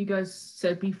you guys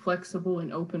said be flexible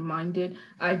and open-minded.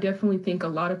 I definitely think a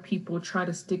lot of people try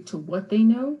to stick to what they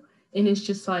know, and it's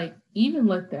just like even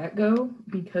let that go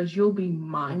because you'll be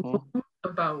mindful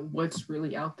about what's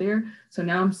really out there. So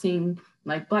now I'm seeing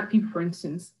like Black people, for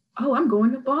instance, oh, I'm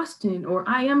going to Boston, or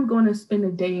I am going to spend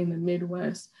a day in the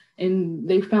Midwest, and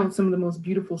they found some of the most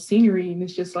beautiful scenery, and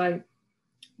it's just like,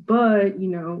 but, you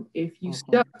know, if you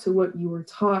stuck to what you were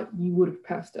taught, you would have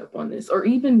passed up on this, or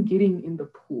even getting in the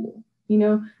pool, you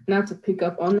know, not to pick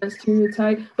up on that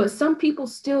stereotype, but some people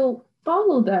still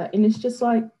follow that. And it's just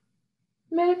like,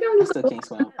 man, if you don't still can't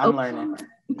swim. I'm learning.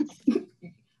 It's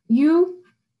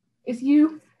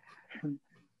you.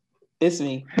 It's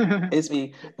me. It's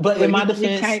me. But in my defense,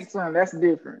 you can't swim. That's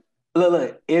different.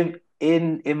 Look, in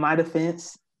my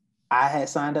defense, I had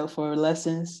signed up for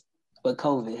lessons, but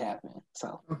COVID happened.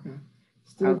 So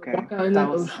Still walk out in that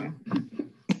ocean.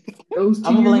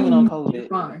 I'm blaming on COVID.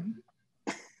 Fine.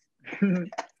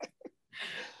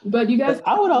 But you guys,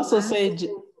 I would also say,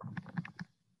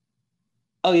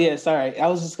 oh yeah, sorry. I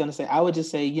was just gonna say, I would just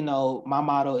say, my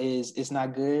motto is it's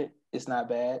not good, it's not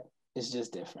bad, it's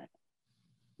just different.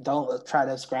 Don't try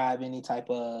to ascribe any type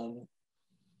of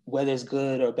whether it's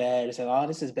good or bad and say, oh,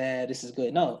 this is bad, this is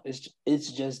good. No,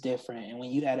 it's just different. And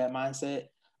when you have that mindset,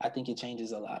 I think it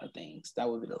changes a lot of things. That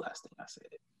would be the last thing I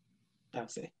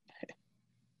say.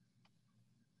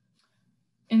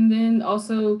 And then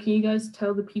also, can you guys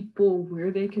tell the people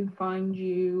where they can find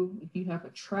you? If you have a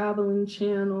traveling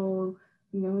channel,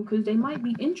 because they might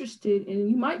be interested and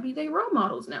you might be their role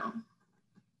models now.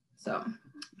 So,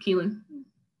 Keelan.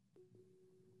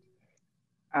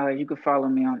 You can follow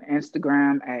me on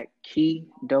Instagram at Kee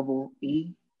double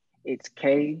E. It's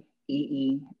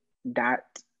KEE dot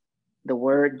the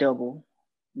word double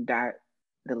dot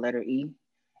the letter E.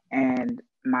 And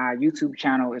my YouTube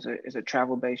channel is a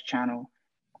travel based channel.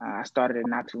 I started it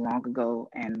not too long ago,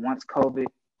 and once COVID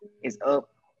is up,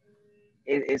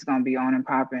 it's gonna be on and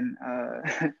popping.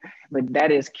 But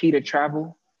that is Key to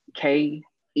Travel, KEE,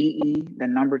 the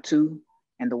number 2,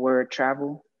 and the word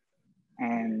travel.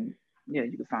 And yeah,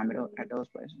 you can find me at those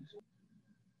places.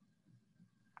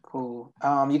 Cool.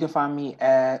 You can find me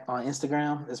on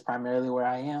Instagram. That's primarily where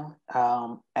I am.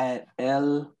 At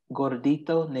El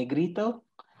Gordito Negrito.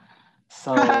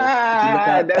 So if you look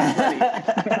up, that's funny.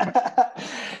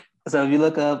 So if you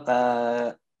look up,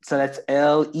 so that's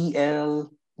LELGORDITO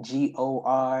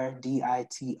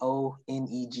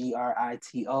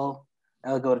NEGRITO.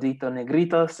 El Gordito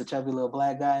Negrito. It's a chubby little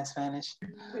black guy in Spanish.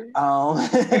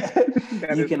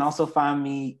 You can also find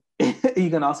me. You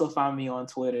can also find me on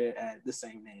Twitter at the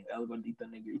same name, El Gordito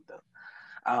Negrito.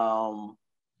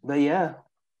 But yeah,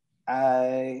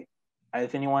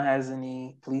 if anyone has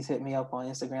any, please hit me up on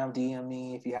Instagram, DM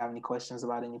me if you have any questions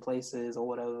about any places or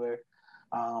whatever.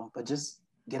 But just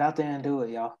get out there and do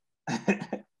it, y'all.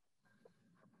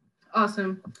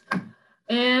 Awesome.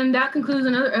 And that concludes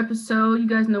another episode. You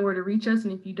guys know where to reach us.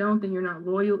 And if you don't, then you're not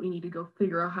loyal. You need to go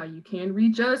figure out how you can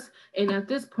reach us. And at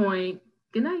this point,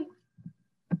 good night.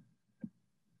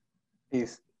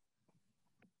 Peace.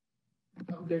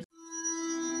 Oh, there's